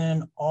pulls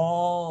in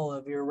all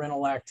of your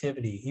rental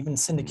activity, even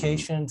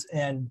syndications,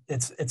 and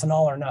it's an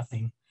all or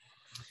nothing.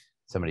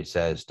 Somebody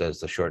says, does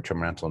the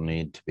short-term rental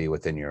need to be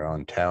within your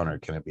own town, or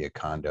can it be a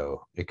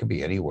condo? It could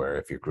be anywhere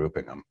if you're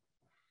grouping them.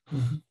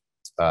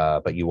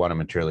 But you want to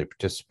materially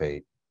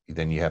participate,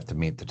 then you have to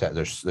meet the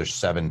test. There's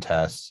 7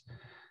 tests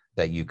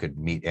that you could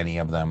meet any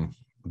of them.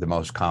 The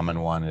most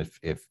common one,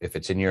 if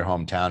it's in your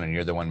hometown and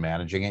you're the one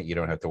managing it, you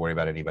don't have to worry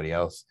about anybody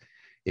else.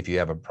 If you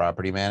have a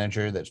property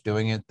manager that's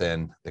doing it,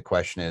 then the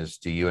question is,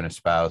 do you and a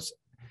spouse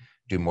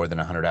do more than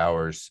 100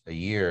 hours a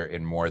year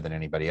in more than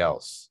anybody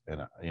else?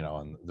 And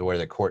and the way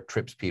the court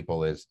trips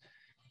people is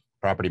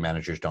property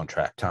managers don't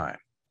track time.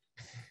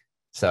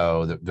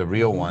 So the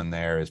real one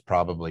there is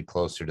probably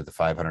closer to the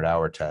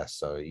 500-hour test.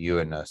 So you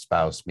and a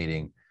spouse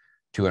meeting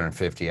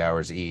 250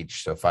 hours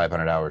each, so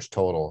 500 hours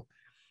total,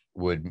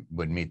 would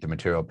meet the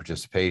material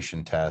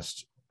participation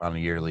test on a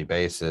yearly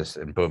basis,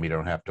 and boom, you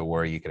don't have to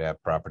worry. You could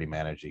have property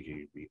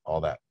managing,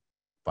 all that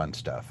fun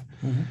stuff.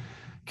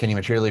 Can you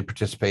materially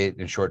participate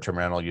in short-term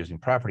rental using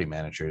property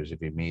managers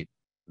if you meet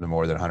the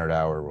more than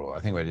 100-hour rule? I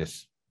think we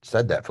just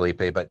said that,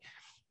 Felipe, but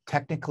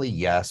technically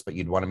yes, but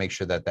you'd want to make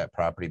sure that that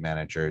property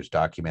manager is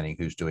documenting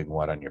who's doing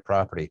what on your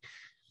property.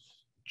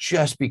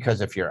 Just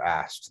because if you're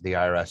asked, the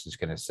IRS is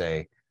going to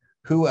say,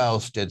 who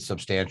else did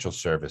substantial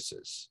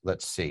services?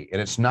 Let's see. And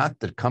it's not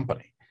the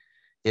company.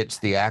 It's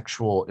the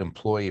actual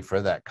employee for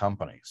that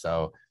company.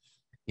 So,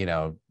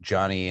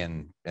 Johnny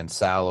and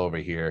Sal over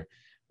here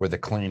were the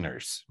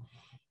cleaners.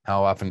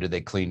 How often do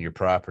they clean your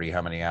property?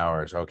 How many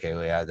hours? Okay,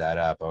 we add that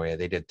up. Oh yeah,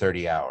 they did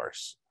 30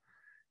 hours.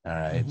 All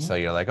right. So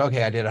you're like,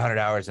 okay, I did 100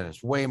 hours and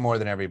it's way more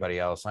than everybody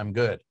else. I'm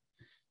good.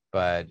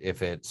 But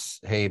if it's,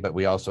 hey, but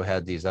we also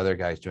had these other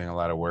guys doing a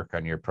lot of work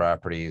on your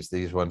properties.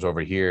 These ones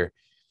over here,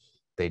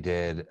 they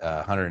did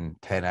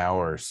 110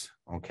 hours.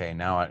 Okay,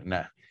 now I'm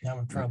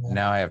in trouble.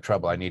 Now I have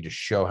trouble. I need to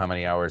show how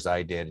many hours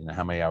I did and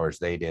how many hours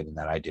they did and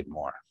that I did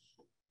more.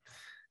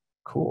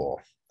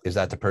 Cool. Is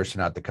that the person,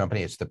 not the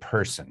company? It's the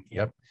person.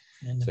 Yep.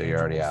 So you're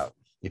already out.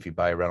 If you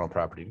buy a rental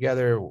property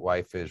together,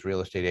 wife is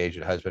real estate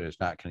agent, husband is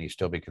not, can he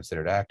still be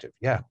considered active?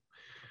 Yeah,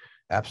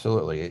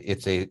 Absolutely.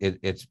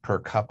 It's per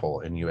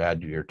couple, and you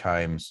add your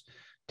times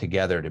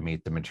together to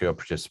meet the material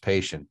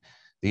participation.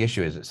 The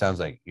issue is, it sounds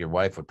like your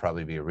wife would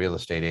probably be a real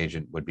estate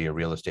agent, would be a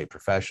real estate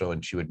professional,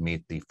 and she would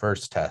meet the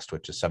first test,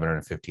 which is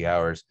 750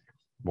 hours,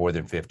 more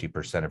than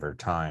 50% of her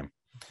time.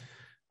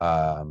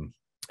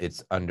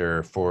 It's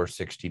under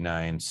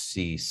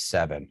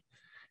 469C7.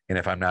 And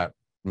if I'm not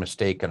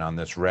mistaken on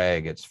this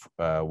reg, it's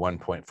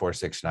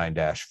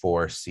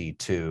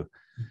 1.469-4C2.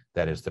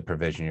 That is the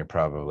provision you're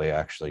probably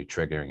actually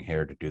triggering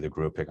here to do the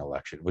grouping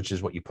election, which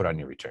is what you put on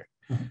your return.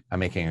 I'm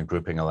making a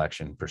grouping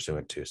election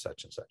pursuant to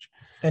such and such.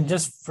 And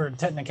just for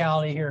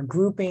technicality here,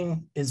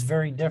 grouping is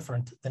very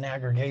different than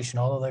aggregation,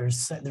 although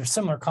there's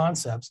similar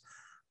concepts.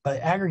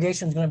 But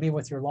aggregation is going to be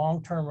with your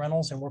long-term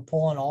rentals, and we're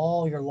pulling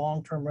all your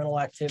long-term rental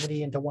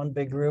activity into one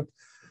big group.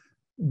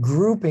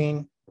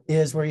 Grouping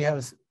is where you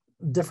have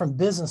different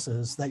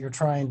businesses that you're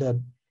trying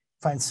to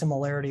find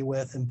similarity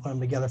with and put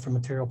them together for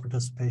material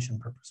participation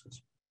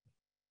purposes.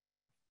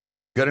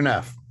 Good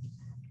enough.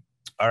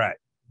 All right.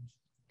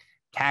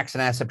 Tax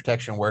and asset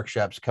protection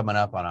workshops coming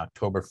up on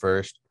October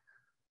 1st. Is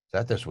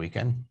that this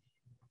weekend?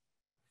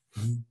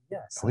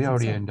 Yes. Are we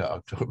already into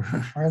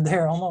October? We're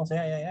there almost.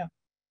 Yeah.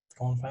 It's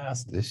going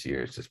fast. This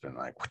year it's just been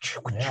like,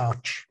 yeah.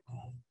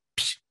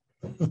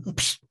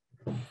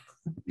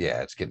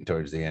 Yeah, it's getting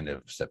towards the end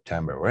of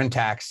September. We're in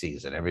tax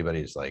season.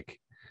 Everybody's like,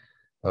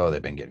 oh,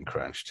 they've been getting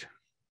crunched.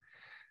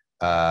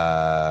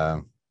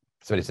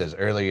 Somebody says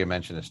earlier, you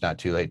mentioned it's not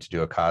too late to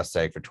do a cost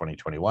seg for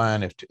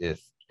 2021.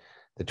 If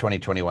the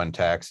 2021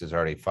 tax is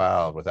already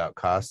filed without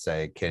cost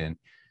seg, can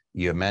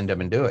you amend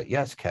them and do it?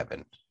 Yes,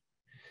 Kevin.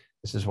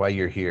 This is why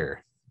you're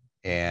here.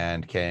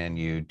 And can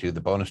you do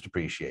the bonus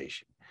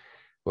depreciation?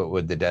 What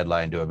would the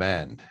deadline to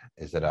amend?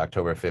 Is it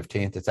October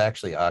 15th? It's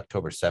actually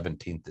October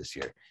 17th this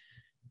year.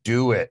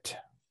 Do it.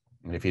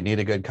 And if you need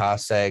a good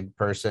cost seg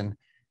person,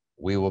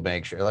 we will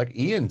make sure. Like,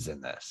 Ian's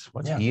in this.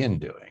 What's Ian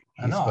doing?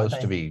 He's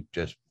supposed to be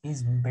just.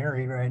 He's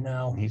buried right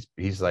now.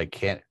 He's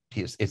like,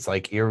 it's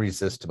like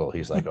irresistible.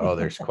 He's like, oh,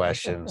 there's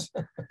questions.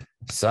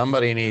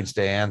 Somebody needs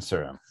to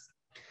answer them.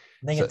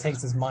 I think it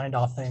takes his mind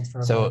off things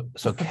for a minute.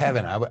 So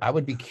Kevin, I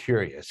would be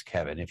curious,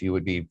 Kevin, if you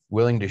would be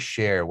willing to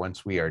share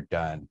once we are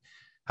done,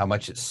 how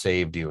much it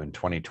saved you in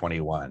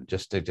 2021.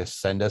 Just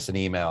send us an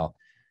email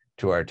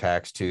to our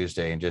Tax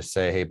Tuesday and just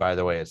say, hey, by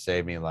the way, it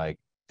saved me like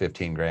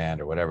 15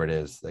 grand or whatever it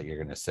is that you're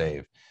going to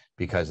save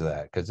because of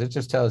that. Because it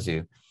just tells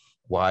you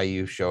why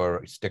you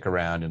stick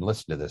around and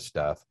listen to this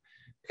stuff,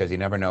 because you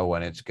never know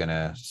when it's going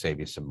to save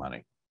you some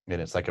money.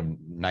 And it's like a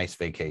nice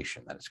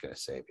vacation that it's going to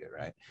save you,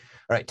 right?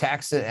 All right,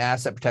 tax and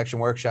asset protection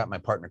workshop. My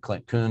partner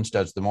Clint Coons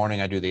does the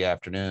morning. I do the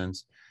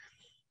afternoons.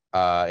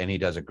 And he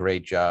does a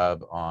great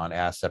job on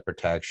asset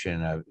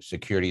protection,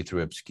 security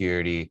through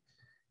obscurity,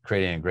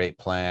 creating a great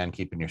plan,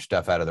 keeping your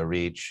stuff out of the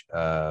reach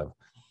of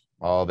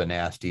all the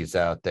nasties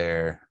out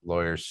there,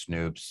 lawyers,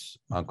 snoops,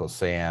 Uncle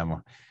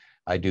Sam.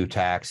 I do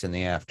tax in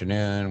the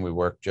afternoon. We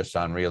work just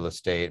on real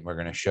estate. We're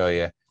going to show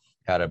you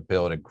how to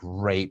build a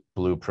great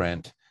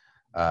blueprint,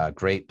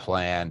 great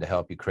plan to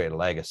help you create a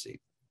legacy.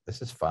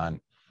 This is fun.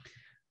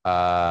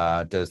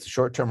 Does the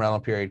short-term rental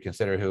period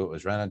consider who it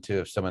was rented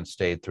to? If someone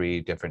stayed 3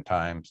 different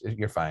times,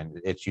 you're fine.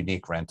 It's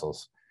unique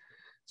rentals.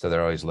 So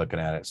they're always looking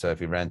at it. So if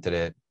you rented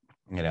it,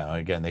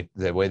 again,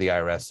 the way the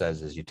IRS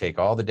says is you take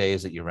all the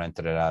days that you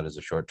rented it out as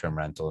a short-term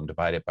rental and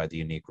divide it by the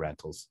unique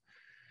rentals.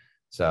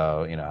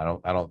 So,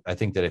 I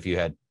think that if you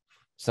had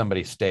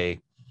somebody stay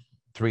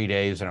 3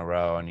 days in a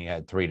row and you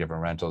had 3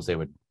 different rentals, they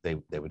would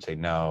say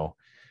no.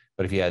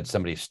 But if you had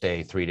somebody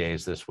stay 3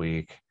 days this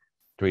week,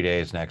 3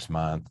 days next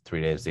month,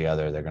 3 days the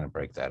other, they're going to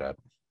break that up.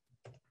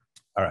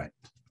 All right.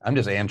 I'm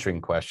just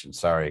answering questions.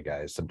 Sorry,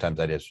 guys. Sometimes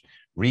I just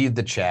read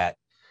the chat.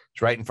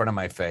 It's right in front of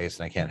my face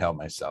and I can't help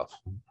myself.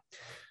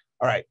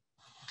 All right.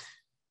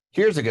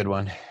 Here's a good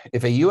one.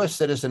 If a U.S.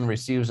 citizen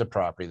receives a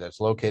property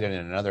that's located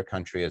in another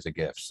country as a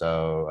gift,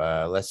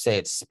 so let's say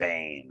it's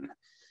Spain,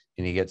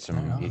 and you get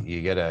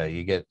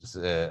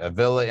a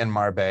villa in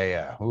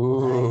Marbella.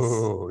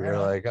 Ooh, nice. You're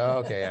like,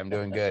 oh, okay, I'm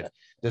doing good.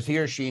 Does he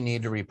or she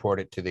need to report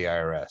it to the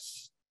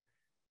IRS?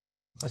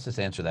 Let's just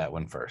answer that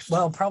one first.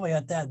 Well, probably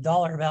at that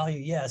dollar value,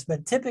 yes,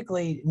 but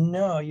typically,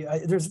 no.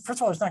 First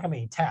of all, it's not going to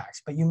be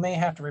taxed, but you may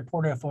have to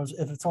report it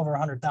if it's over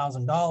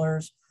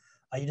 $100,000.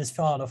 You just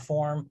fill out a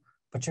form,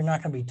 but you're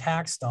not going to be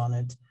taxed on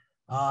it.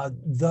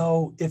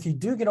 Though, if you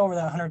do get over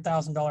that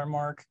 $100,000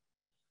 mark,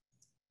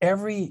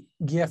 every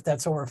gift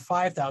that's over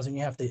 $5,000,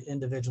 you have to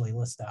individually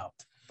list out,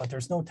 but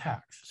there's no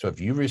tax. So if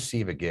you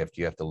receive a gift,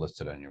 you have to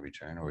list it on your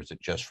return, or is it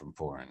just from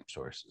foreign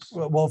sources?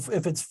 Well,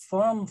 if it's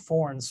from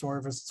foreign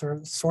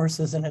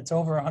sources and it's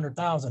over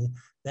 100,000,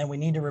 then we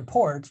need to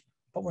report,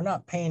 but we're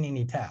not paying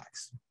any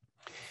tax.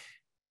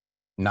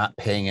 Not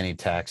paying any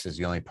tax is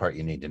the only part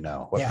you need to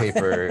know. What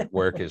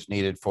paperwork is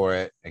needed for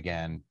it?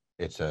 Again,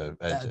 it's a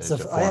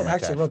form. I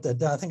actually wrote that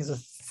down. I think it's a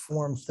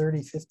form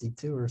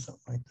 3052 or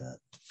something like that.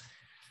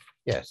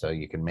 Yeah, so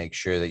you can make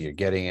sure that you're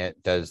getting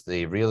it. Does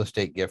the real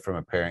estate gift from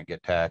a parent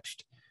get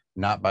taxed?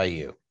 Not by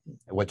you.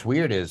 What's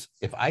weird is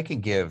if I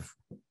could give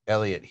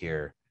Eliot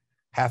here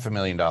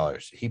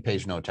 $500,000. He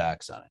pays no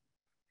tax on it.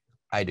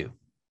 I do.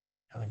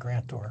 The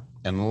grantor.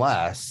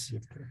 Unless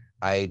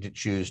I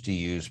choose to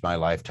use my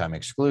lifetime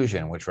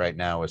exclusion, which right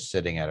now is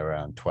sitting at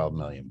around 12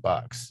 million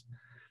bucks.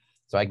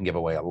 So I can give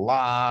away a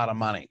lot of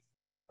money.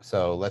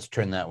 So let's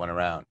turn that one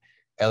around.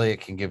 Eliot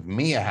can give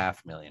me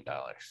 $500,000.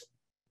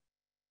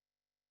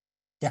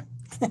 Yeah.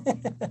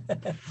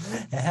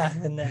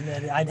 And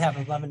then I'd have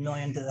 11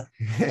 million to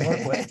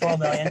work with, 12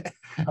 million.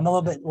 I'm a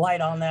little bit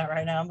light on that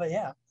right now, but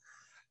yeah.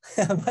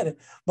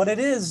 but it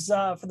is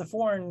for the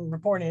foreign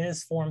reporting, it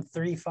is form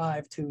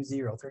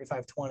 3520,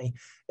 3520.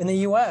 In the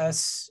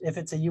US, if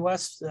it's a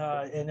US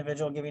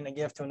individual giving a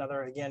gift to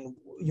another, again,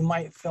 you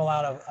might fill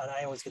out and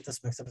I always get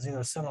this mixed up, it's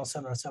either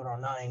 707 or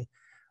 709.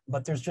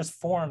 But there's just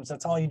forms.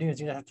 That's all you do is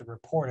you have to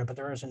report it, but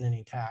there isn't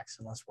any tax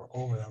unless we're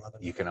over the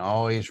 11. You can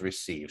always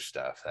receive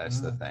stuff.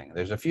 That's the thing.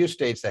 There's a few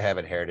states that have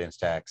inheritance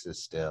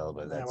taxes still,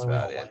 but that's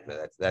about it.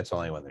 But that's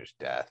only when there's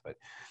death. But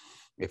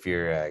if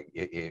you're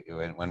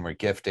when we're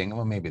gifting,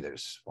 well, maybe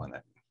there's one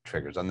that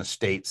triggers on the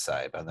state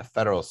side, but on the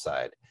federal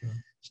side,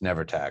 it's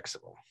never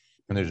taxable.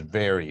 And there's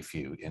very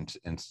few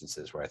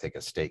instances where I think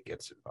a state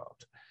gets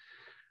involved.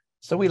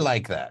 So we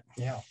like that.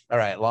 Yeah. All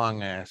right.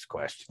 Long ass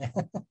question.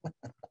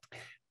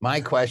 My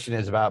question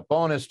is about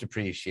bonus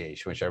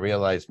depreciation, which I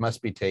realize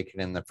must be taken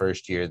in the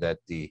first year that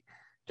the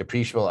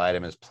depreciable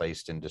item is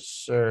placed into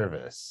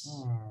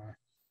service.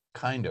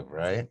 Kind of,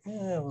 right?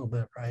 Yeah, a little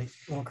bit, right?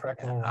 A little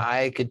correct.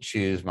 I could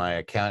choose my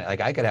account. Like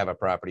I could have a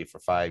property for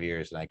 5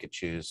 years and I could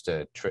choose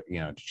to,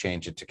 to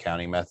change it to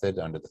counting method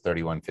under the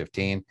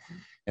 3115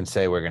 and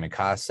say, we're going to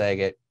cost seg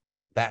it.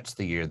 That's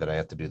the year that I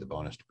have to do the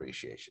bonus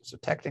depreciation. So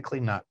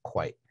technically not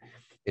quite.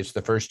 It's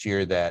the first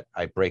year that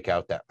I break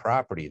out that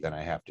property, then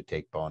I have to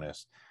take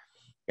bonus,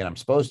 and I'm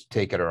supposed to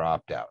take it or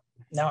opt out.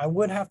 Now I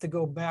would have to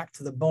go back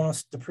to the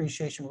bonus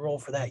depreciation rule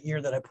for that year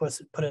that I put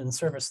it in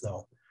service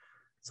though.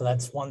 So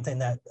that's one thing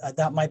that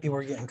might be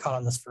where you're getting caught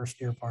on this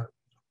first year part.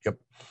 Yep.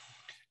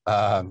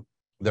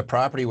 The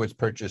property was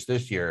purchased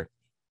this year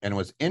and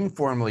was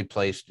informally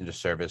placed into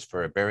service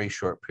for a very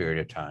short period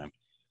of time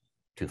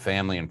to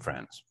family and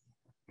friends,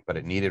 but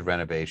it needed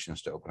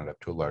renovations to open it up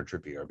to a larger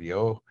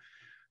VRBO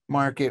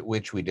market,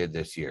 which we did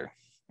this year.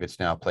 It's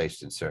now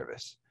placed in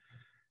service.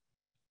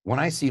 When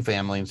I see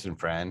families and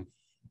friends,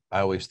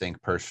 I always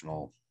think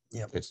personal.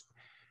 Yep. It's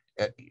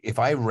if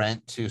I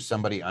rent to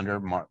somebody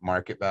under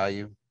market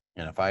value,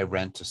 and if I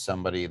rent to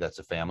somebody that's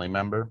a family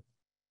member,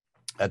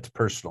 that's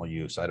personal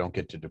use. I don't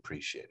get to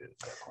depreciate it at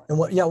that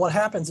point. And what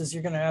happens is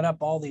you're going to add up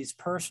all these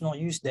personal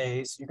use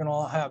days. You're going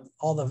to have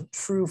all the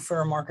true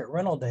fair market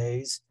rental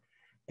days.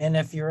 And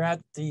if you're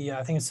at the,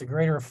 I think it's the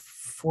greater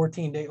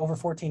 14 day, over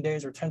 14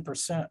 days or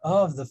 10%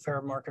 of the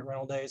fair market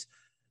rental days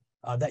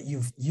that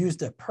you've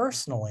used it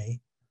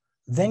personally,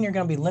 then you're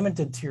going to be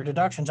limited to your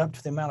deductions up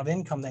to the amount of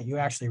income that you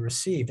actually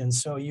received. And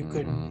so you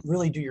could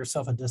really do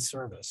yourself a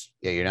disservice.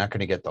 Yeah, you're not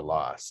going to get the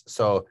loss.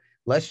 So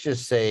let's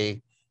just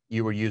say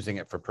you were using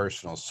it for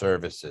personal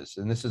services.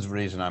 And this is the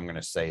reason I'm going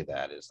to say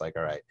that is like,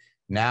 all right,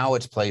 now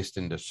it's placed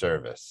into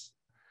service.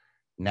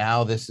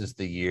 Now this is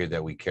the year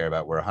that we care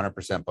about. We're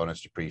 100%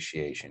 bonus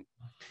depreciation.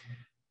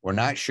 We're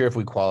not sure if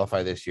we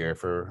qualify this year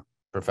for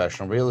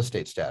professional real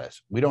estate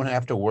status. We don't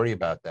have to worry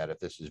about that if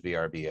this is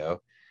VRBO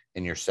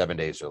and you're 7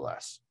 days or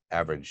less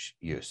average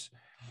use.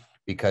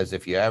 Because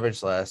if you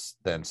average less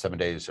than 7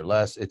 days or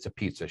less, it's a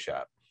pizza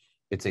shop.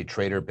 It's a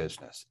trader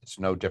business. It's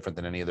no different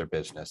than any other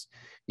business.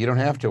 You don't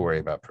have to worry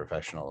about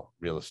professional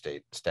real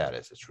estate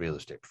status. It's real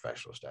estate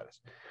professional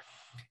status.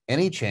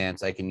 Any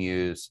chance I can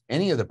use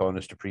any of the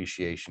bonus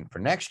depreciation for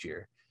next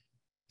year,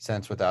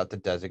 since without the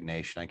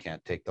designation, I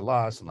can't take the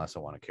loss unless I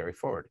want to carry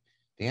forward?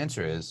 The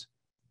answer is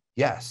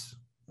yes.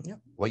 Yep.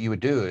 What you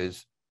would do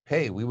is,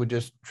 hey, we would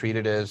just treat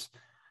it as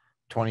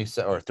 20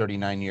 or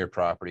 39-year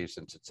property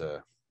since it's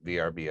a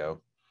VRBO.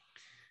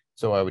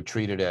 So I would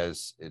treat it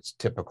as its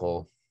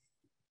typical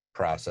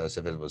process.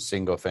 If it was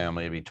single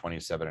family, it'd be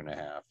 27 and a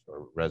half,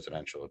 or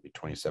residential, it'd be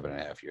 27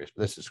 and a half years.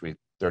 But this is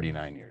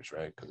 39 years,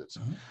 right? Because it's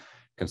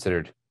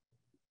considered,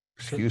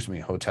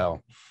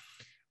 hotel.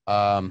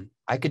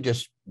 I could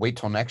just wait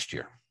till next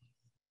year.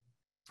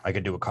 I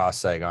could do a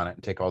cost seg on it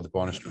and take all the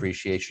bonus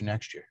depreciation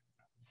next year.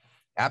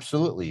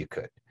 Absolutely, you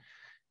could.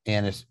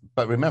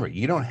 But remember,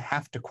 you don't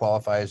have to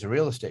qualify as a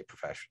real estate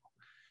professional.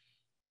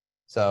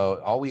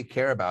 So all we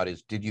care about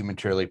is, did you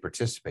materially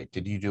participate?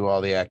 Did you do all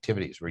the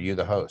activities? Were you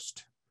the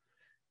host?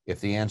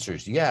 If the answer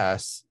is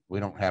yes, we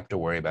don't have to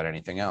worry about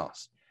anything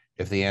else.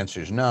 If the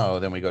answer is no,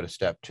 then we go to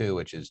step 2,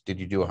 which is, did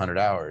you do 100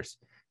 hours?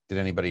 Did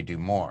anybody do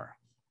more?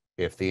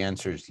 If the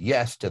answer is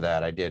yes to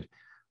that, I did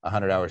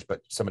 100 hours,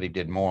 but somebody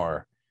did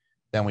more,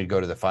 then we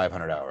go to the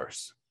 500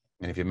 hours.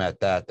 And if you met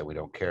that, then we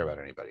don't care about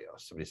anybody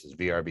else. Somebody says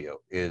VRBO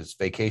is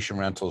vacation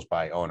rentals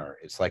by owner.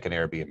 It's like an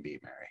Airbnb,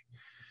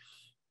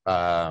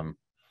 Mary.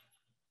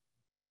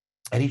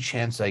 Any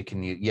chance I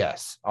can use?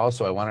 Yes.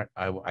 Also,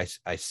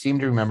 I seem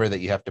to remember that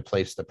you have to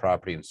place the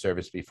property in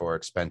service before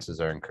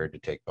expenses are incurred to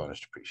take bonus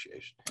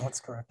depreciation. That's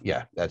correct.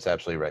 Yeah, that's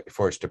absolutely right.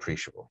 Before it's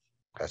depreciable,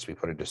 it has to be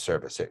put into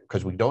service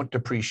because we don't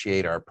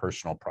depreciate our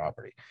personal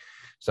property.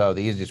 So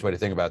the easiest way to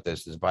think about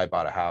this is if I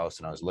bought a house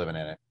and I was living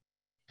in it,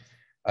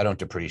 I don't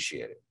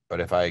depreciate it. But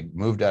if I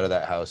moved out of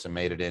that house and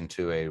made it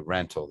into a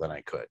rental, then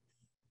I could.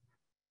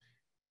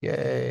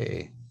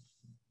 Yay.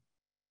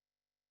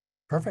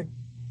 Perfect.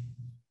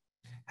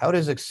 How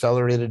does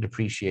accelerated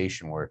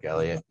depreciation work,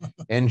 Eliot?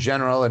 In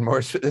general, and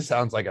more, this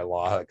sounds like a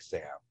law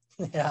exam.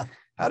 Yeah.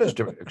 How does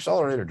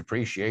accelerated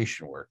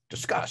depreciation work?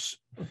 Discuss.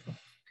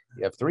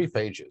 You have 3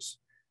 pages.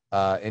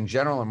 In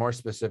general, and more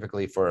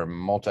specifically for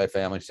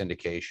multifamily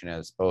syndication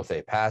as both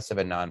a passive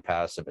and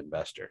non-passive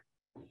investor.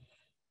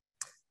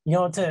 You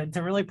know,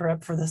 to really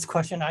prep for this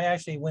question, I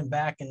actually went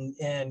back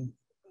and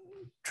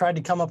tried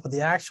to come up with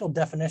the actual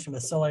definition of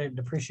accelerated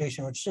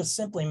depreciation, which just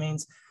simply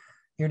means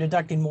you're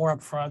deducting more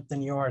up front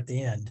than you are at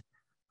the end.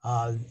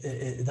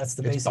 That's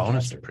the basic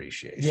bonus answer.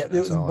 Depreciation. Yeah,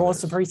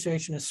 bonus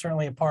depreciation is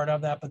certainly a part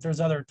of that, but there's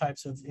other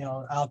types of,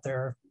 out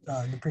there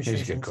depreciation.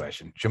 Here's a good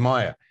question.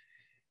 Jamoya,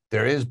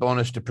 there is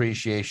bonus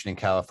depreciation in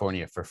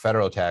California for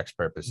federal tax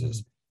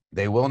purposes. Mm-hmm.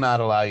 They will not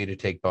allow you to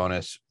take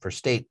bonus for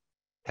state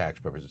tax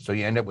purposes. So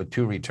you end up with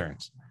 2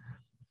 returns.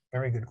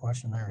 Very good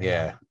question there.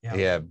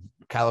 Yeah.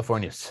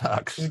 California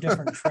sucks. 2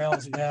 different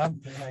trails. Yeah.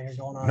 You're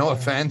going on no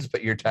offense,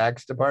 but your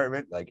tax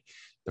department, like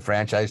the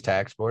franchise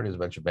tax board, is a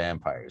bunch of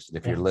vampires. And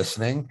if you're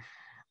listening,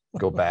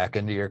 go back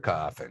into your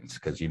coffins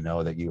because you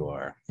know that you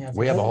are. Yeah,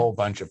 we have a whole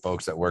bunch of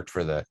folks that worked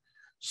for the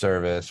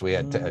service. We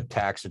had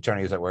tax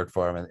attorneys that worked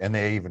for them, and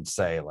they even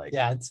say like,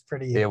 yeah,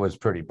 it was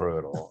pretty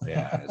brutal.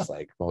 Yeah, it's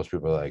like most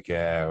people are like,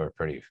 yeah, we're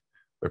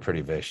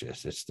pretty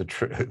vicious. It's the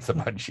truth. A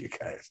bunch of you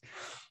guys.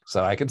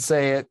 So I could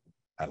say it.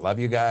 I love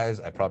you guys.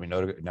 I probably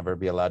never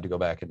be allowed to go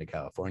back into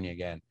California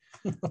again,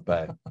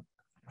 but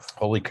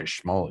holy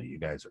kashmoli, you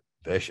guys are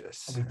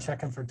vicious. I'll be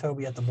checking for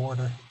Toby at the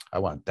border. I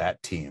want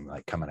that team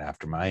like coming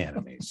after my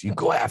enemies. You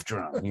go after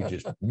them. You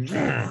just,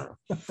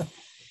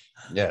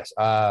 yes.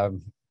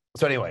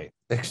 So anyway,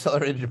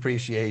 accelerated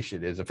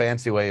depreciation is a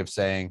fancy way of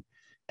saying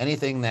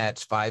anything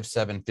that's 5,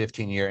 7,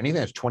 15 year,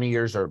 anything that's 20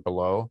 years or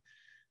below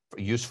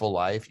for useful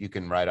life, you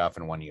can write off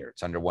in 1 year.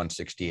 It's under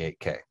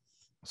 168K.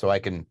 So I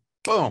can,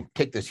 boom,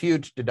 take this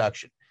huge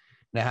deduction.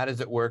 Now, how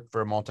does it work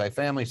for a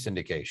multifamily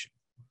syndication?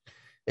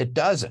 It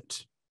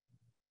doesn't,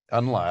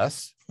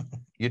 unless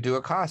you do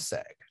a cost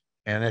seg.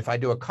 And if I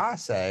do a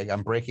cost seg,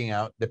 I'm breaking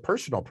out the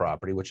personal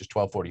property, which is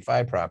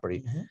 1245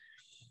 property. Mm-hmm.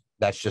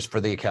 That's just for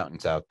the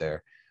accountants out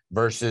there,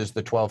 versus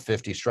the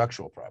 1250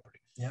 structural property.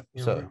 Yep.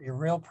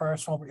 Your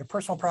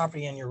personal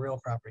property and your real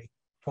property.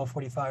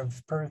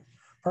 1245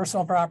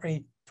 personal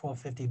property,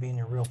 1250 being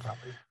your real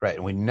property. Right.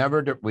 And we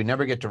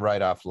never get to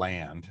write off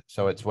land.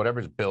 So it's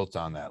whatever's built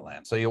on that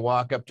land. So you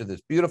walk up to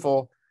this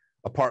beautiful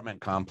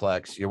apartment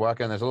complex. You're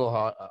walking, there's a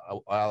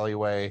little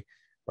alleyway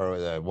or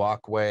the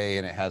walkway,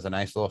 and it has a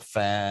nice little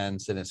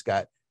fence, and it's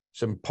got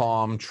some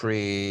palm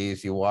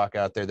trees. You walk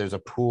out there, there's a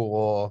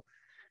pool,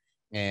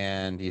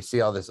 and you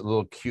see all this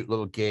little cute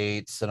little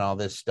gates and all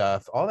this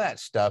stuff. All that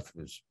stuff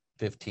is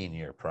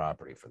 15-year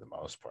property for the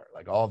most part.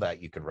 Like all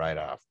that you could write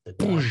off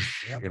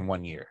in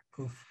 1 year.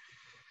 Poof.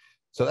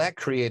 So that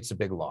creates a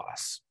big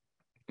loss.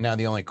 Now,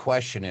 the only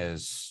question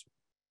is,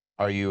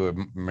 are you a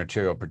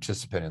material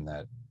participant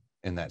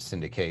in that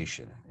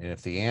syndication? And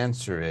if the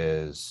answer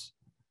is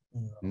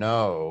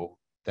no,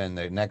 then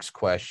the next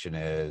question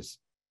is,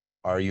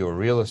 are you a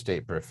real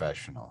estate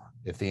professional?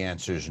 If the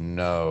answer is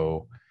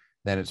no,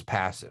 then it's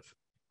passive.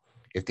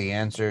 If the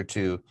answer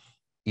to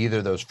either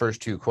of those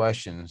first 2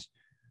 questions,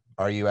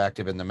 are you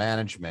active in the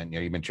management,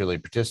 are you materially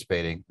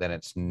participating, then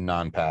it's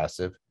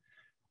non-passive.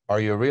 Are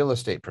you a real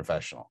estate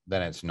professional?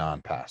 Then it's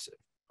non-passive.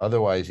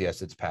 Otherwise,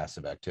 yes, it's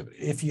passive activity.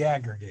 If you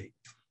aggregate,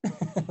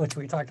 which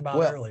we talked about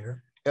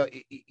earlier.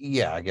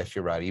 Yeah, I guess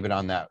you're right. Even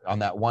on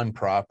that one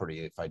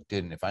property,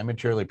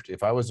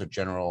 if I was a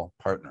general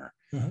partner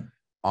in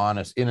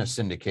a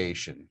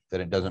syndication,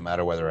 then it doesn't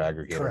matter whether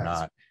aggregate or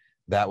not.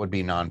 That would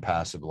be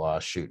non-passive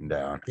loss shooting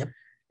down. Yep.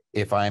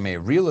 If I'm a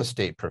real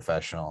estate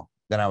professional,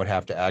 then I would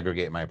have to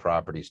aggregate my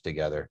properties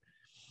together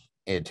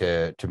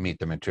to meet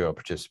the material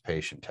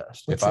participation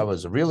test. If I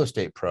was a real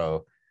estate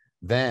pro,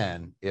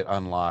 then it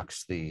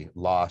unlocks the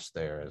loss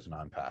there as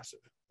non-passive.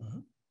 Mm-hmm.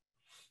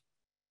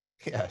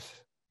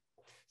 Yes.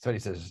 Somebody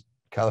says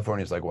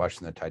California is like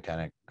watching the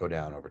Titanic go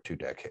down over 2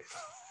 decades.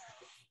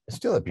 It's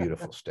still a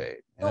beautiful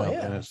state.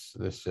 And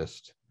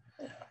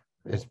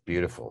it's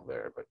beautiful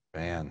there, but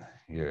man,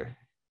 we're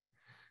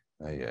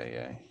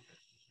going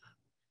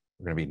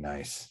to be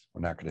nice.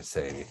 We're not going to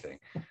say anything.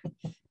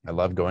 I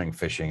love going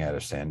fishing out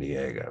of San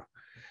Diego.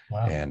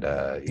 Wow. And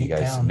you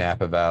guys, down.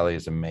 Napa Valley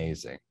is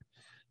amazing.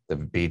 The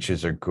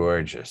beaches are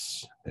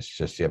gorgeous. It's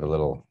just you have a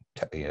little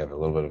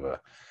bit of a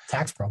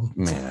tax problem.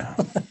 Yeah.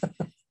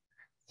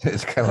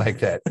 It's kind of like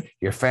that.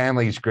 Your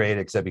family's great,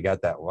 except you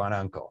got that one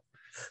uncle.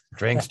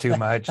 Drinks too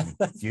much and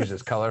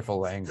uses colorful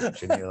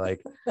language. And you're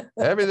like,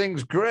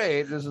 everything's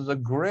great. This is a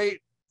great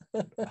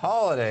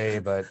holiday,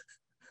 but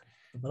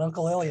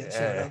Uncle Eliot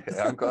showed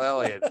up. Uncle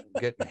Eliot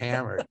getting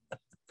hammered,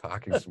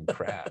 talking some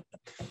crap.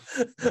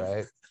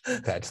 Right?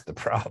 That's the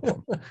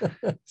problem.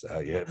 So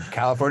yeah,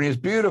 California is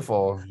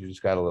beautiful. You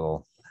just got a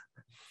little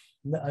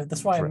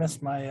That's why I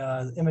missed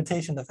my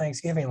invitation to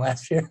Thanksgiving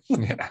last year.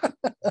 Yeah,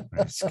 I'm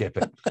gonna skip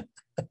it.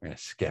 I'm gonna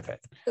skip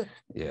it.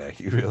 Yeah,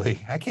 you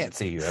really, I can't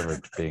see you ever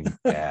being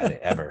bad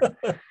ever.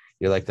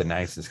 You're like the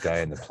nicest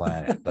guy on the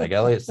planet. Like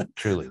Eliot's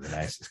truly the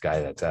nicest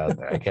guy that's out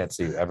there. I can't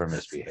see you ever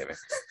misbehaving.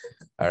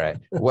 All right.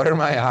 What are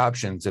my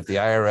options if the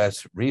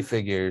IRS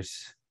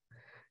refigures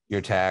your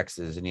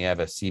taxes and you have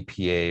a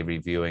CPA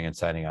reviewing and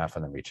signing off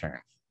on the return?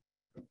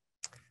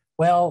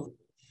 Well,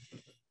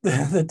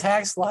 the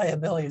tax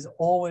liability is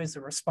always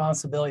the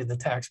responsibility of the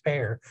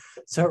taxpayer.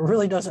 So it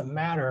really doesn't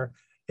matter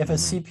if a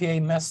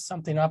CPA messed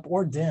something up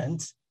or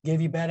didn't,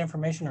 gave you bad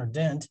information or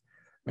didn't.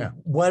 Yeah.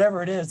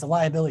 Whatever it is, the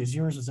liability is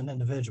yours as an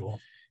individual.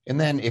 And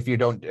then if you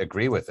don't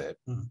agree with it,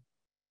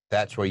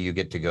 that's where you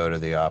get to go to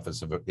the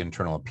Office of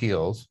Internal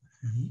Appeals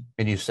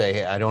and you say,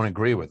 hey, I don't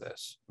agree with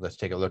this. Let's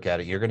take a look at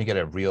it. You're going to get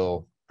a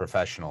real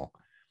professional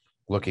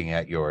looking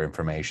at your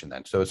information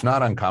then. So it's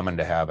not uncommon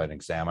to have an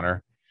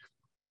examiner.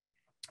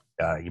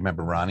 You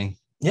remember Ronnie?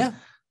 Yeah.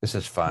 This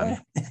is fun.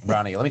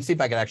 Ronnie, let me see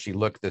if I can actually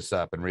look this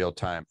up in real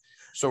time.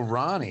 So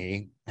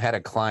Ronnie had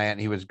a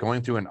client, he was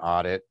going through an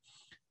audit,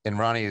 and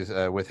Ronnie is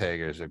with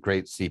Hager's, a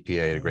great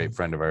CPA, a great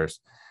friend of ours,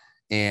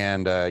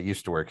 and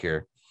used to work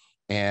here.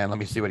 And let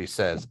me see what he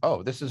says.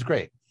 Oh, this is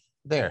great.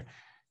 There.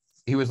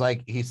 He was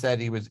like, he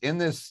said he was in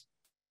this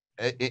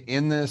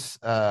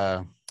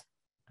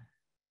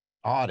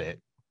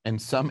audit, and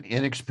some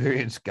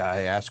inexperienced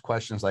guy asked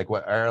questions like,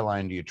 what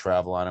airline do you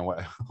travel on and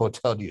what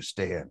hotel do you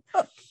stay in?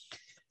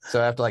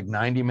 So after like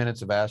 90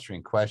 minutes of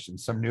answering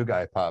questions, some new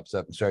guy pops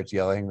up and starts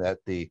yelling that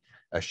a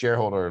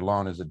shareholder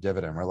loan is a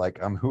dividend. We're like,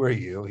 who are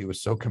you? He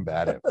was so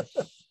combative.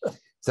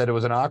 Said it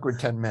was an awkward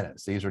 10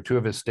 minutes. These were two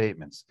of his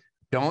statements.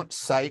 Don't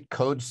cite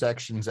code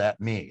sections at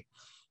me.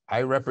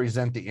 I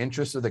represent the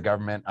interests of the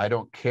government. I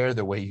don't care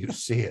the way you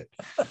see it.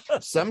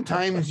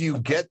 Sometimes you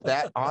get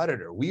that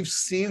auditor. We've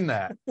seen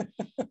that.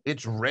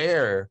 It's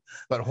rare,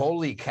 but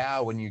holy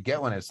cow, when you get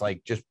one, it's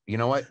like, just, you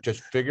know what?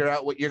 Just figure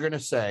out what you're going to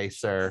say,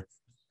 sir,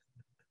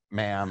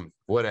 ma'am,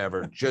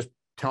 whatever. Just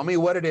tell me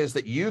what it is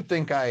that you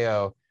think I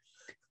owe.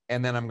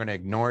 And then I'm going to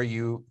ignore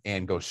you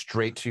and go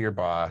straight to your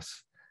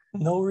boss.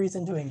 No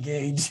reason to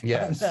engage.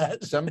 Yes.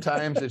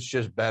 Sometimes it's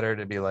just better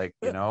to be like,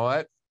 you know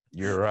what?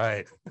 You're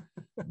right.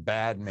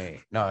 Bad me.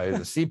 No, the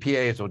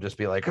CPAs will just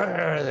be like,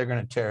 they're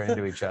going to tear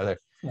into each other.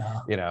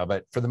 No. You know,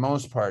 but for the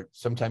most part,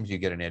 sometimes you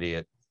get an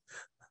idiot.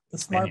 The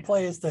smart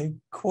play is to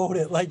quote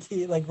it like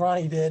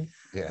Ronnie did,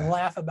 and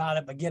laugh about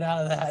it, but get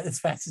out of that as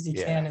fast as you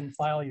can and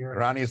file your.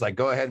 Ronnie's like,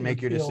 go ahead and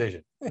make your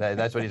decision.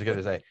 That's what he's going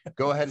to say.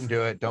 Go ahead and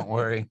do it. Don't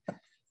worry.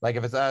 Like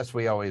if it's us,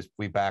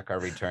 we back our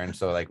return.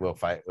 So like we'll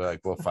fight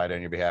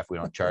on your behalf. We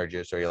don't charge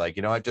you. So you're like,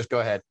 you know what? Just go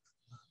ahead.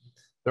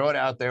 Throw it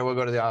out there. We'll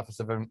go to the Office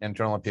of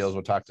Internal Appeals.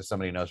 We'll talk to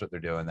somebody who knows what they're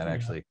doing that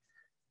actually,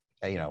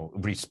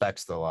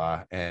 respects the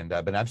law. And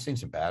but I've seen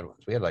some bad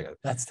ones. We had like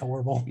that's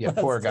horrible. Yeah,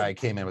 poor guy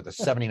came in with a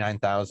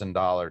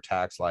 $79,000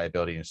 tax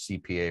liability, and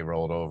CPA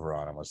rolled over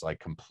on him. Was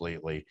like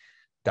completely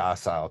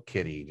docile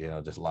kitty,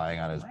 just lying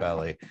on his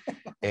belly,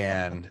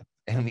 and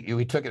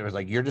we took it. It was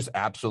like, you're just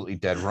absolutely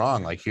dead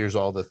wrong. Like here's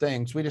all the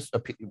things. We just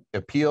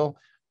appeal,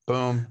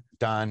 boom,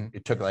 done.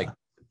 It took like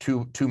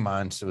two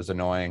months. It was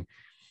annoying.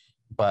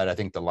 But I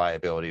think the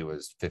liability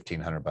was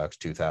 $1,500,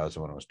 $2,000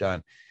 when it was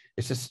done.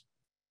 It's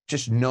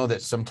just know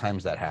that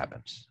sometimes that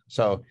happens.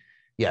 So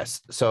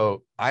yes,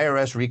 so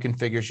IRS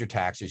reconfigures your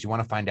taxes. You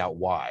want to find out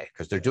why,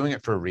 because they're doing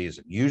it for a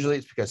reason. Usually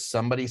it's because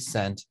somebody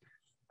sent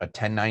a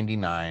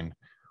 1099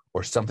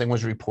 or something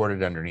was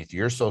reported underneath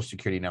your social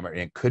security number, and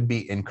it could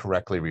be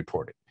incorrectly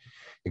reported.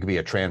 It could be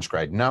a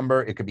transcribed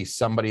number. It could be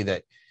somebody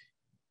that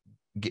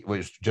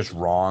was just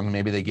wrong.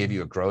 Maybe they gave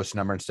you a gross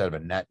number instead of a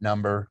net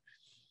number.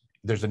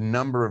 There's a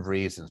number of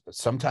reasons, but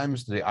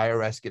sometimes the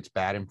IRS gets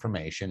bad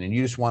information and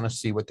you just want to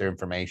see what their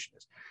information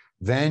is.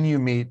 Then you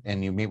meet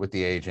with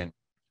the agent,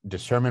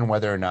 determine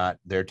whether or not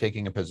they're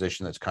taking a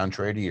position that's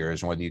contrary to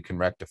yours and whether you can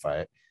rectify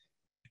it.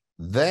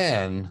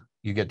 Then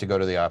you get to go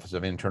to the Office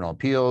of Internal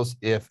Appeals.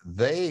 If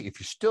you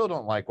still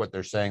don't like what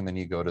they're saying, then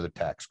you go to the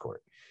tax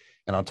court.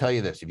 And I'll tell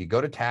you this, if you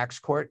go to tax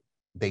court,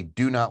 they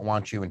do not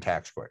want you in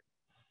tax court.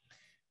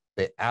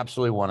 They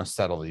absolutely want to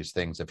settle these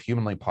things if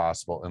humanly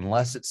possible,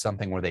 unless it's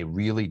something where they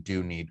really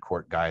do need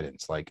court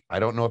guidance. Like, I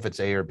don't know if it's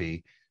A or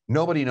B.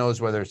 Nobody knows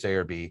whether it's A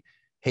or B.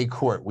 Hey,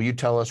 court, will you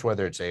tell us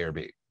whether it's A or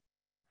B?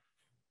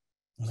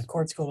 And the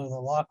courts go to the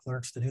law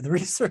clerks to do the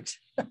research.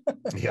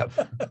 Yep.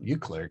 You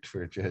clerked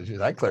for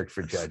judges. I clerked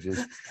for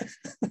judges.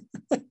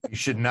 You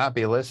should not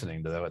be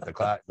listening to what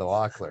the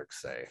law clerks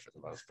say for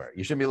the most part.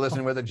 You shouldn't be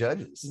listening to what the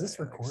judges say. Is this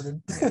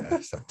recorded? Yeah,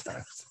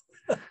 sometimes.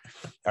 All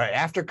right.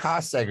 After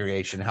cost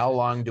segregation, how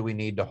long do we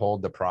need to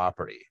hold the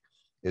property?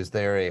 Is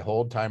there a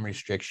hold time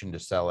restriction to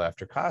sell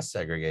after cost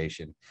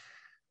segregation?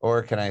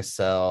 Or can I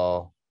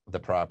sell the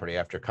property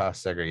after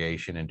cost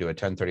segregation and do a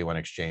 1031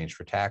 exchange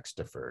for tax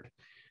deferred?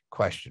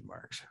 Question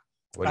marks.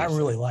 I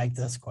really like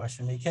this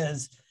question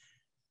because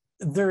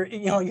you're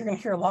going to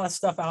hear a lot of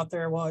stuff out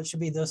there. Well, it should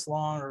be this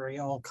long,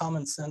 or,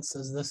 common sense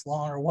is this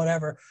long, or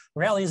whatever. The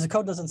reality is the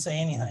code doesn't say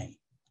anything.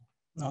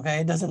 Okay,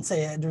 it doesn't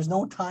say, there's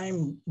no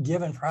time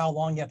given for how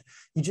long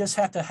you just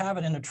have to have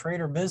it in a trade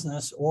or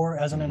business or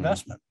as an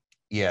investment.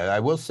 Yeah, I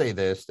will say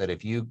this, that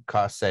if you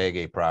cost seg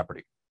a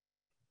property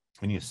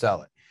and you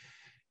sell it,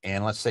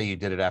 and let's say you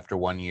did it after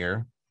 1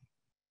 year,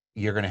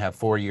 you're going to have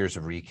 4 years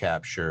of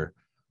recapture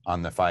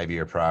on the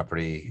 5-year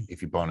property.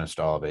 If you bonused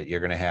all of it,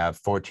 you're going to have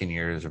 14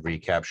 years of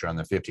recapture on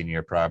the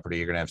 15-year property.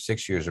 You're going to have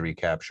 6 years of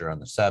recapture on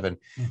the 7,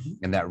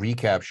 and that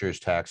recapture is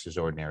taxed as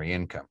ordinary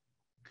income.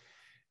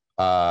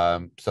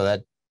 So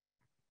that,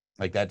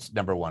 like, that's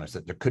number one, is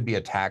that there could be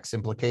a tax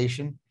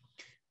implication,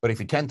 but if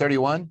you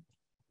 1031,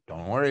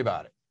 don't worry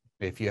about it.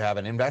 If you have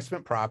an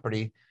investment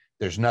property,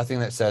 there's nothing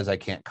that says I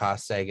can't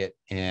cost seg it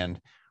and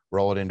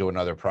roll it into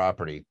another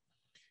property.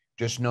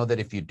 Just know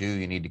that if you do,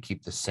 you need to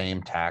keep the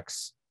same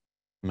tax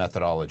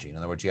methodology. In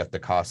other words, you have to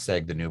cost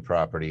seg the new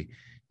property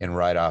and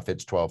write off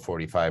its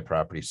 1245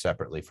 property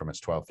separately from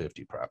its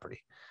 1250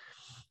 property.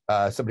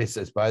 Somebody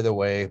says, by the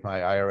way, my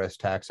IRS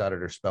tax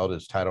auditor spelled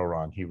his title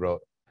wrong. He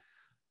wrote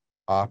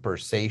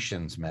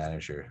operations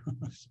manager.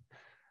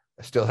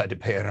 I still had to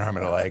pay an arm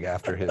and a leg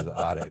after his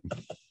audit.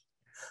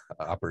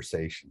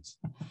 Operations.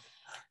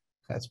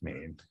 That's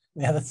mean.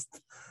 Yeah,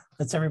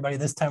 that's everybody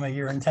this time of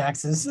year in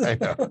taxes. I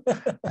know.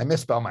 I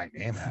misspell my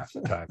name half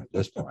the time at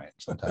this point.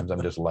 Sometimes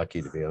I'm just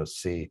lucky to be able to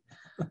see.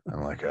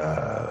 I'm like,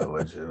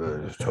 what's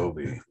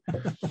Toby?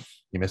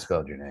 You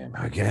misspelled your name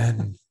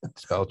again.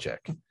 Spell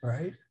check.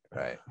 Right.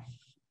 Right.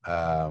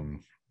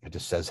 It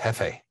just says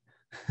Hefe.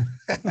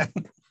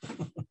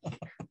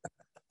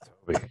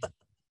 Toby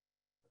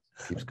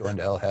keeps going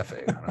to El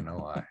Jefe. I don't know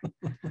why.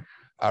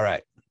 All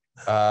right.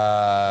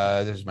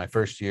 This is my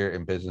first year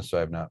in business, so I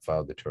have not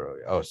filed the Toro.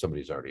 Oh,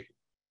 somebody's already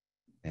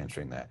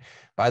answering that.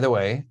 By the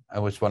way, I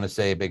just want to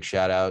say a big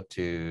shout out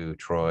to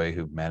Troy,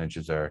 who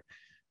manages our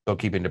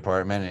bookkeeping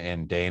department,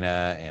 and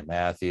Dana and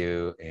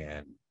Matthew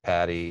and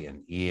Patty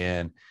and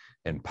Ian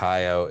and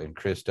Pio and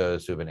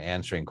Christos, who have been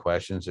answering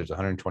questions. There's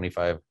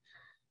 125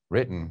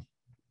 written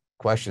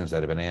questions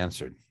that have been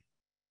answered,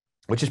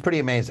 which is pretty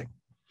amazing.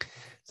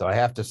 So I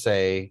have to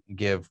say,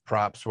 give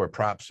props where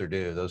props are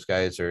due. Those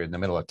guys are in the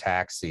middle of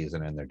tax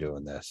season and they're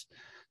doing this.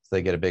 So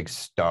they get a big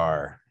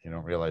star. You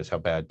don't realize how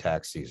bad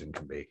tax season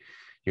can be.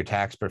 Your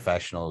tax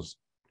professionals,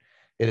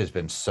 it has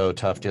been so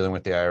tough dealing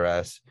with the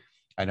IRS.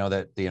 I know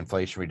that the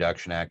Inflation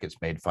Reduction Act gets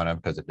made fun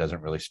of because it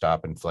doesn't really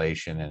stop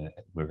inflation, and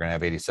we're going to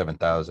have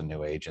 87,000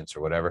 new agents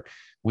or whatever.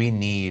 We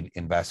need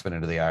investment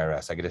into the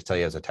IRS. I can just tell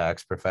you, as a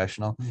tax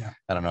professional,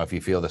 I don't know if you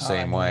feel the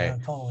same way. Yeah,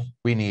 totally.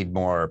 We need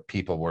more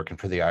people working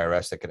for the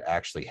IRS that could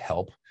actually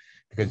help,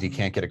 because you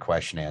can't get a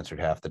question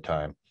answered half the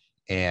time.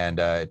 And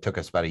it took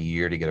us about a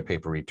year to get a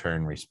paper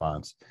return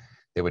response.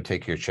 They would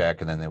take your check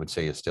and then they would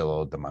say you still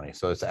owed the money.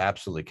 So it's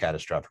absolutely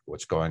catastrophic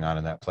what's going on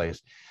in that place.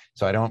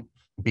 So I don't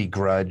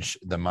begrudge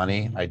the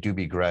money. I do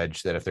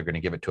begrudge that if they're going to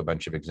give it to a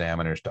bunch of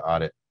examiners to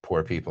audit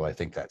poor people. I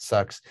think that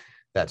sucks.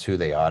 That's who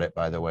they audit,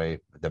 by the way.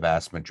 The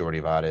vast majority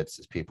of audits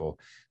is people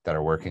that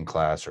are working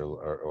class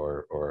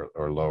or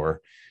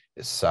lower.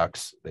 It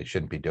sucks. They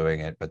shouldn't be doing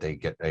it, but they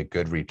get a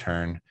good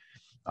return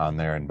on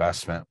their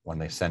investment when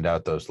they send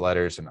out those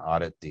letters and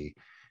audit the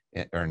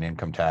earned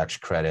income tax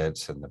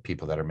credits. And the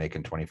people that are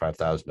making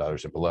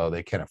 $25,000 or below,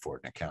 they can't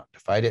afford an accountant to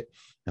fight it,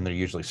 and they're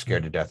usually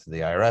scared to death of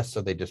the IRS,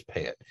 so they just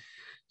pay it.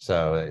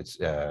 So it's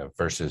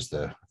versus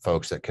the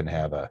folks that can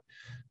have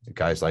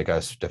guys like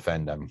us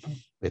defend them.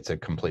 It's a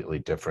completely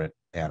different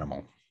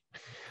animal.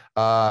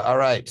 All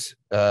right.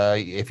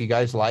 If you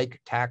guys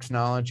like tax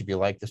knowledge, if you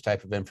like this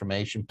type of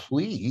information,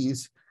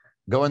 please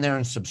go in there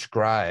and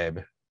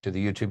subscribe to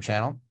the YouTube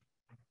channel.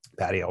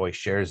 Patty always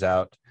shares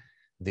out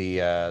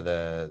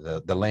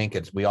the link.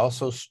 We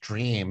also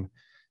stream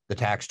the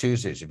Tax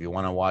Tuesdays. If you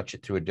want to watch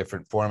it through a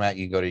different format,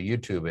 you go to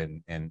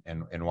YouTube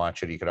and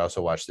watch it. You could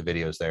also watch the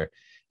videos there.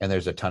 And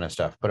there's a ton of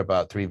stuff. Put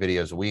about 3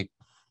 videos a week,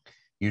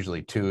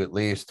 usually 2 at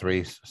least,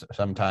 3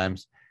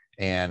 sometimes.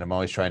 And I'm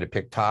always trying to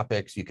pick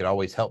topics. You could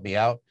always help me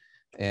out.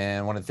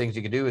 And one of the things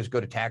you can do is go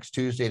to Tax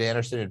Tuesday at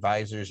Anderson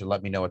Advisors and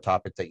let me know a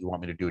topic that you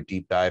want me to do a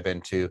deep dive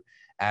into.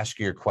 Ask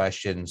your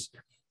questions.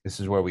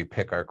 This is where we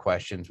pick our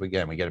questions.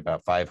 Again, we get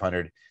about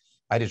 500.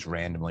 I just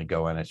randomly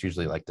go in. It's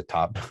usually like the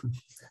top.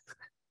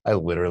 I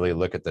literally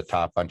look at the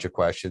top bunch of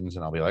questions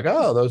and I'll be like,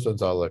 oh, those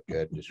ones all look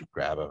good. Just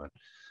grab them and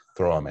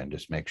throw them in.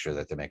 Just make sure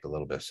that they make a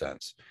little bit of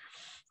sense.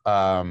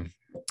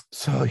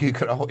 So you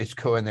could always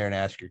go in there and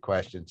ask your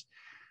questions.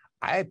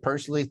 I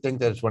personally think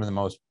that it's one of the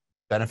most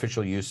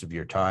beneficial use of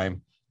your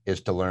time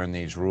is to learn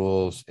these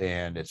rules.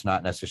 And it's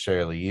not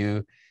necessarily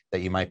you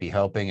that you might be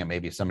helping. It may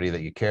be somebody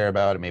that you care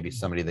about. It may be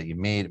somebody that you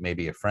meet. It may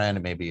be a friend.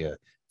 It may be a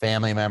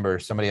family member,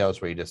 somebody else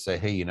where you just say,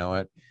 hey, you know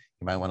what?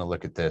 You might want to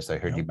look at this. I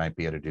heard you might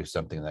be able to do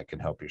something that can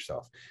help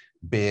yourself.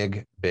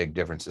 Big, big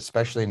difference,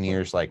 especially in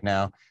years like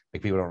now.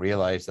 Like, people don't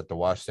realize that the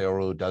wash sale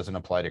rule doesn't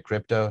apply to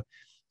crypto.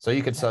 So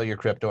you could sell your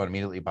crypto and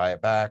immediately buy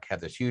it back,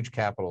 have this huge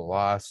capital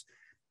loss,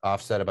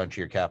 offset a bunch of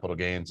your capital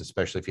gains,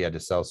 especially if you had to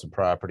sell some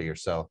property or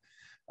sell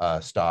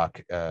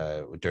stock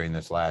during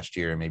this last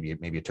year. Maybe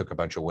you took a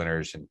bunch of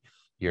winners and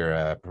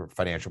your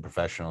financial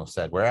professional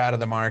said, we're out of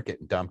the market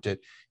and dumped it,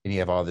 and you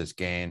have all this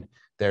gain.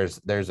 There's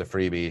a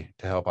freebie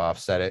to help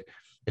offset it.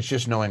 It's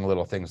just knowing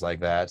little things like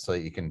that so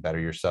that you can better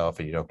yourself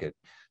and you don't get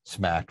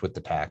smacked with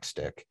the tax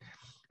stick.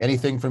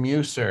 Anything from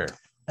you, sir?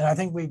 And I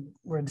think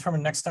we're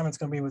determined next time it's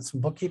going to be with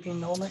some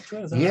bookkeeping element to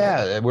it. Is that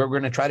Yeah, right? We're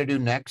going to try to do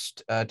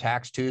next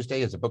Tax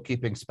Tuesday as a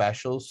bookkeeping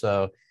special.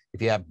 So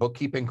if you have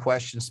bookkeeping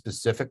questions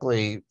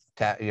specifically,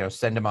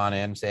 send them on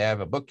in. Say I have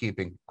a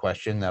bookkeeping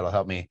question. That'll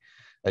help me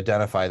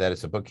identify that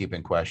it's a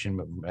bookkeeping question,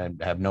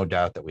 and have no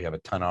doubt that we have a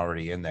ton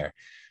already in there.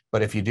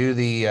 But if you do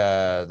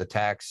the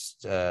Tax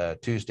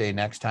Tuesday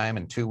next time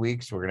in 2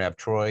 weeks, we're going to have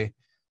Troy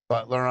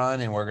Butler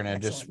on, and we're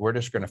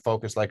just going to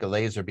focus like a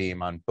laser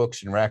beam on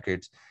books and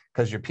records,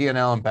 because your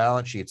P&L and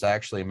balance sheets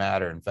actually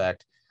matter. In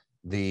fact,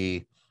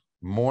 the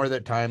more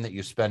that time that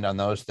you spend on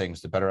those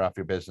things, the better off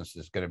your business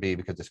is going to be,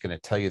 because it's going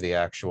to tell you the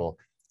actual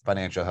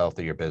financial health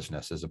of your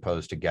business, as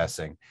opposed to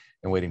guessing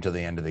and waiting till the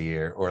end of the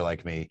year, or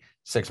like me,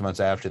 6 months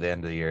after the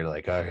end of the year,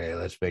 like, okay,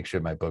 let's make sure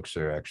my books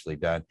are actually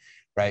done,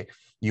 right?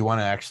 You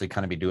want to actually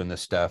kind of be doing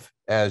this stuff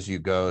as you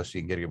go, so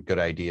you can get a good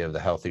idea of the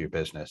health of your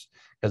business,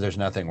 because there's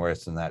nothing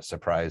worse than that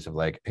surprise of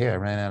like, hey, I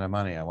ran out of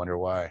money. I wonder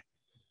why.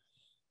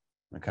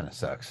 That kind of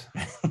sucks.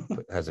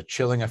 It has a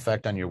chilling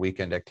effect on your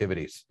weekend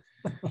activities.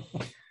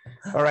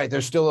 All right,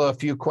 there's still a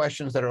few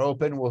questions that are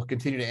open. We'll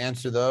continue to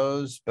answer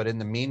those. But in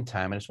the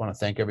meantime, I just want to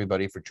thank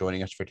everybody for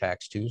joining us for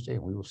Tax Tuesday.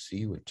 And we will see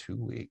you in 2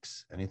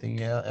 weeks.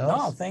 Anything else?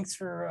 No, thanks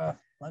for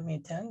letting me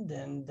attend,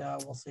 and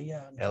we'll see you.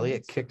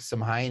 Elliot kicked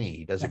some hiney.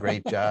 He does a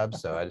great job.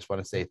 So I just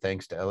want to say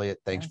thanks to Elliot.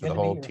 Thanks for the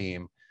whole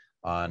team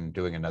on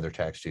doing another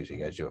Tax Tuesday.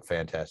 You guys do a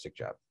fantastic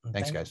job.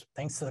 Thanks, guys.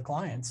 Thanks to the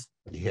clients.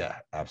 Yeah,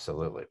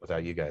 absolutely.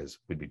 Without you guys,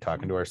 we'd be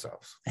talking to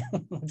ourselves.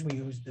 Which we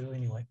always do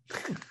anyway.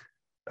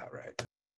 All right.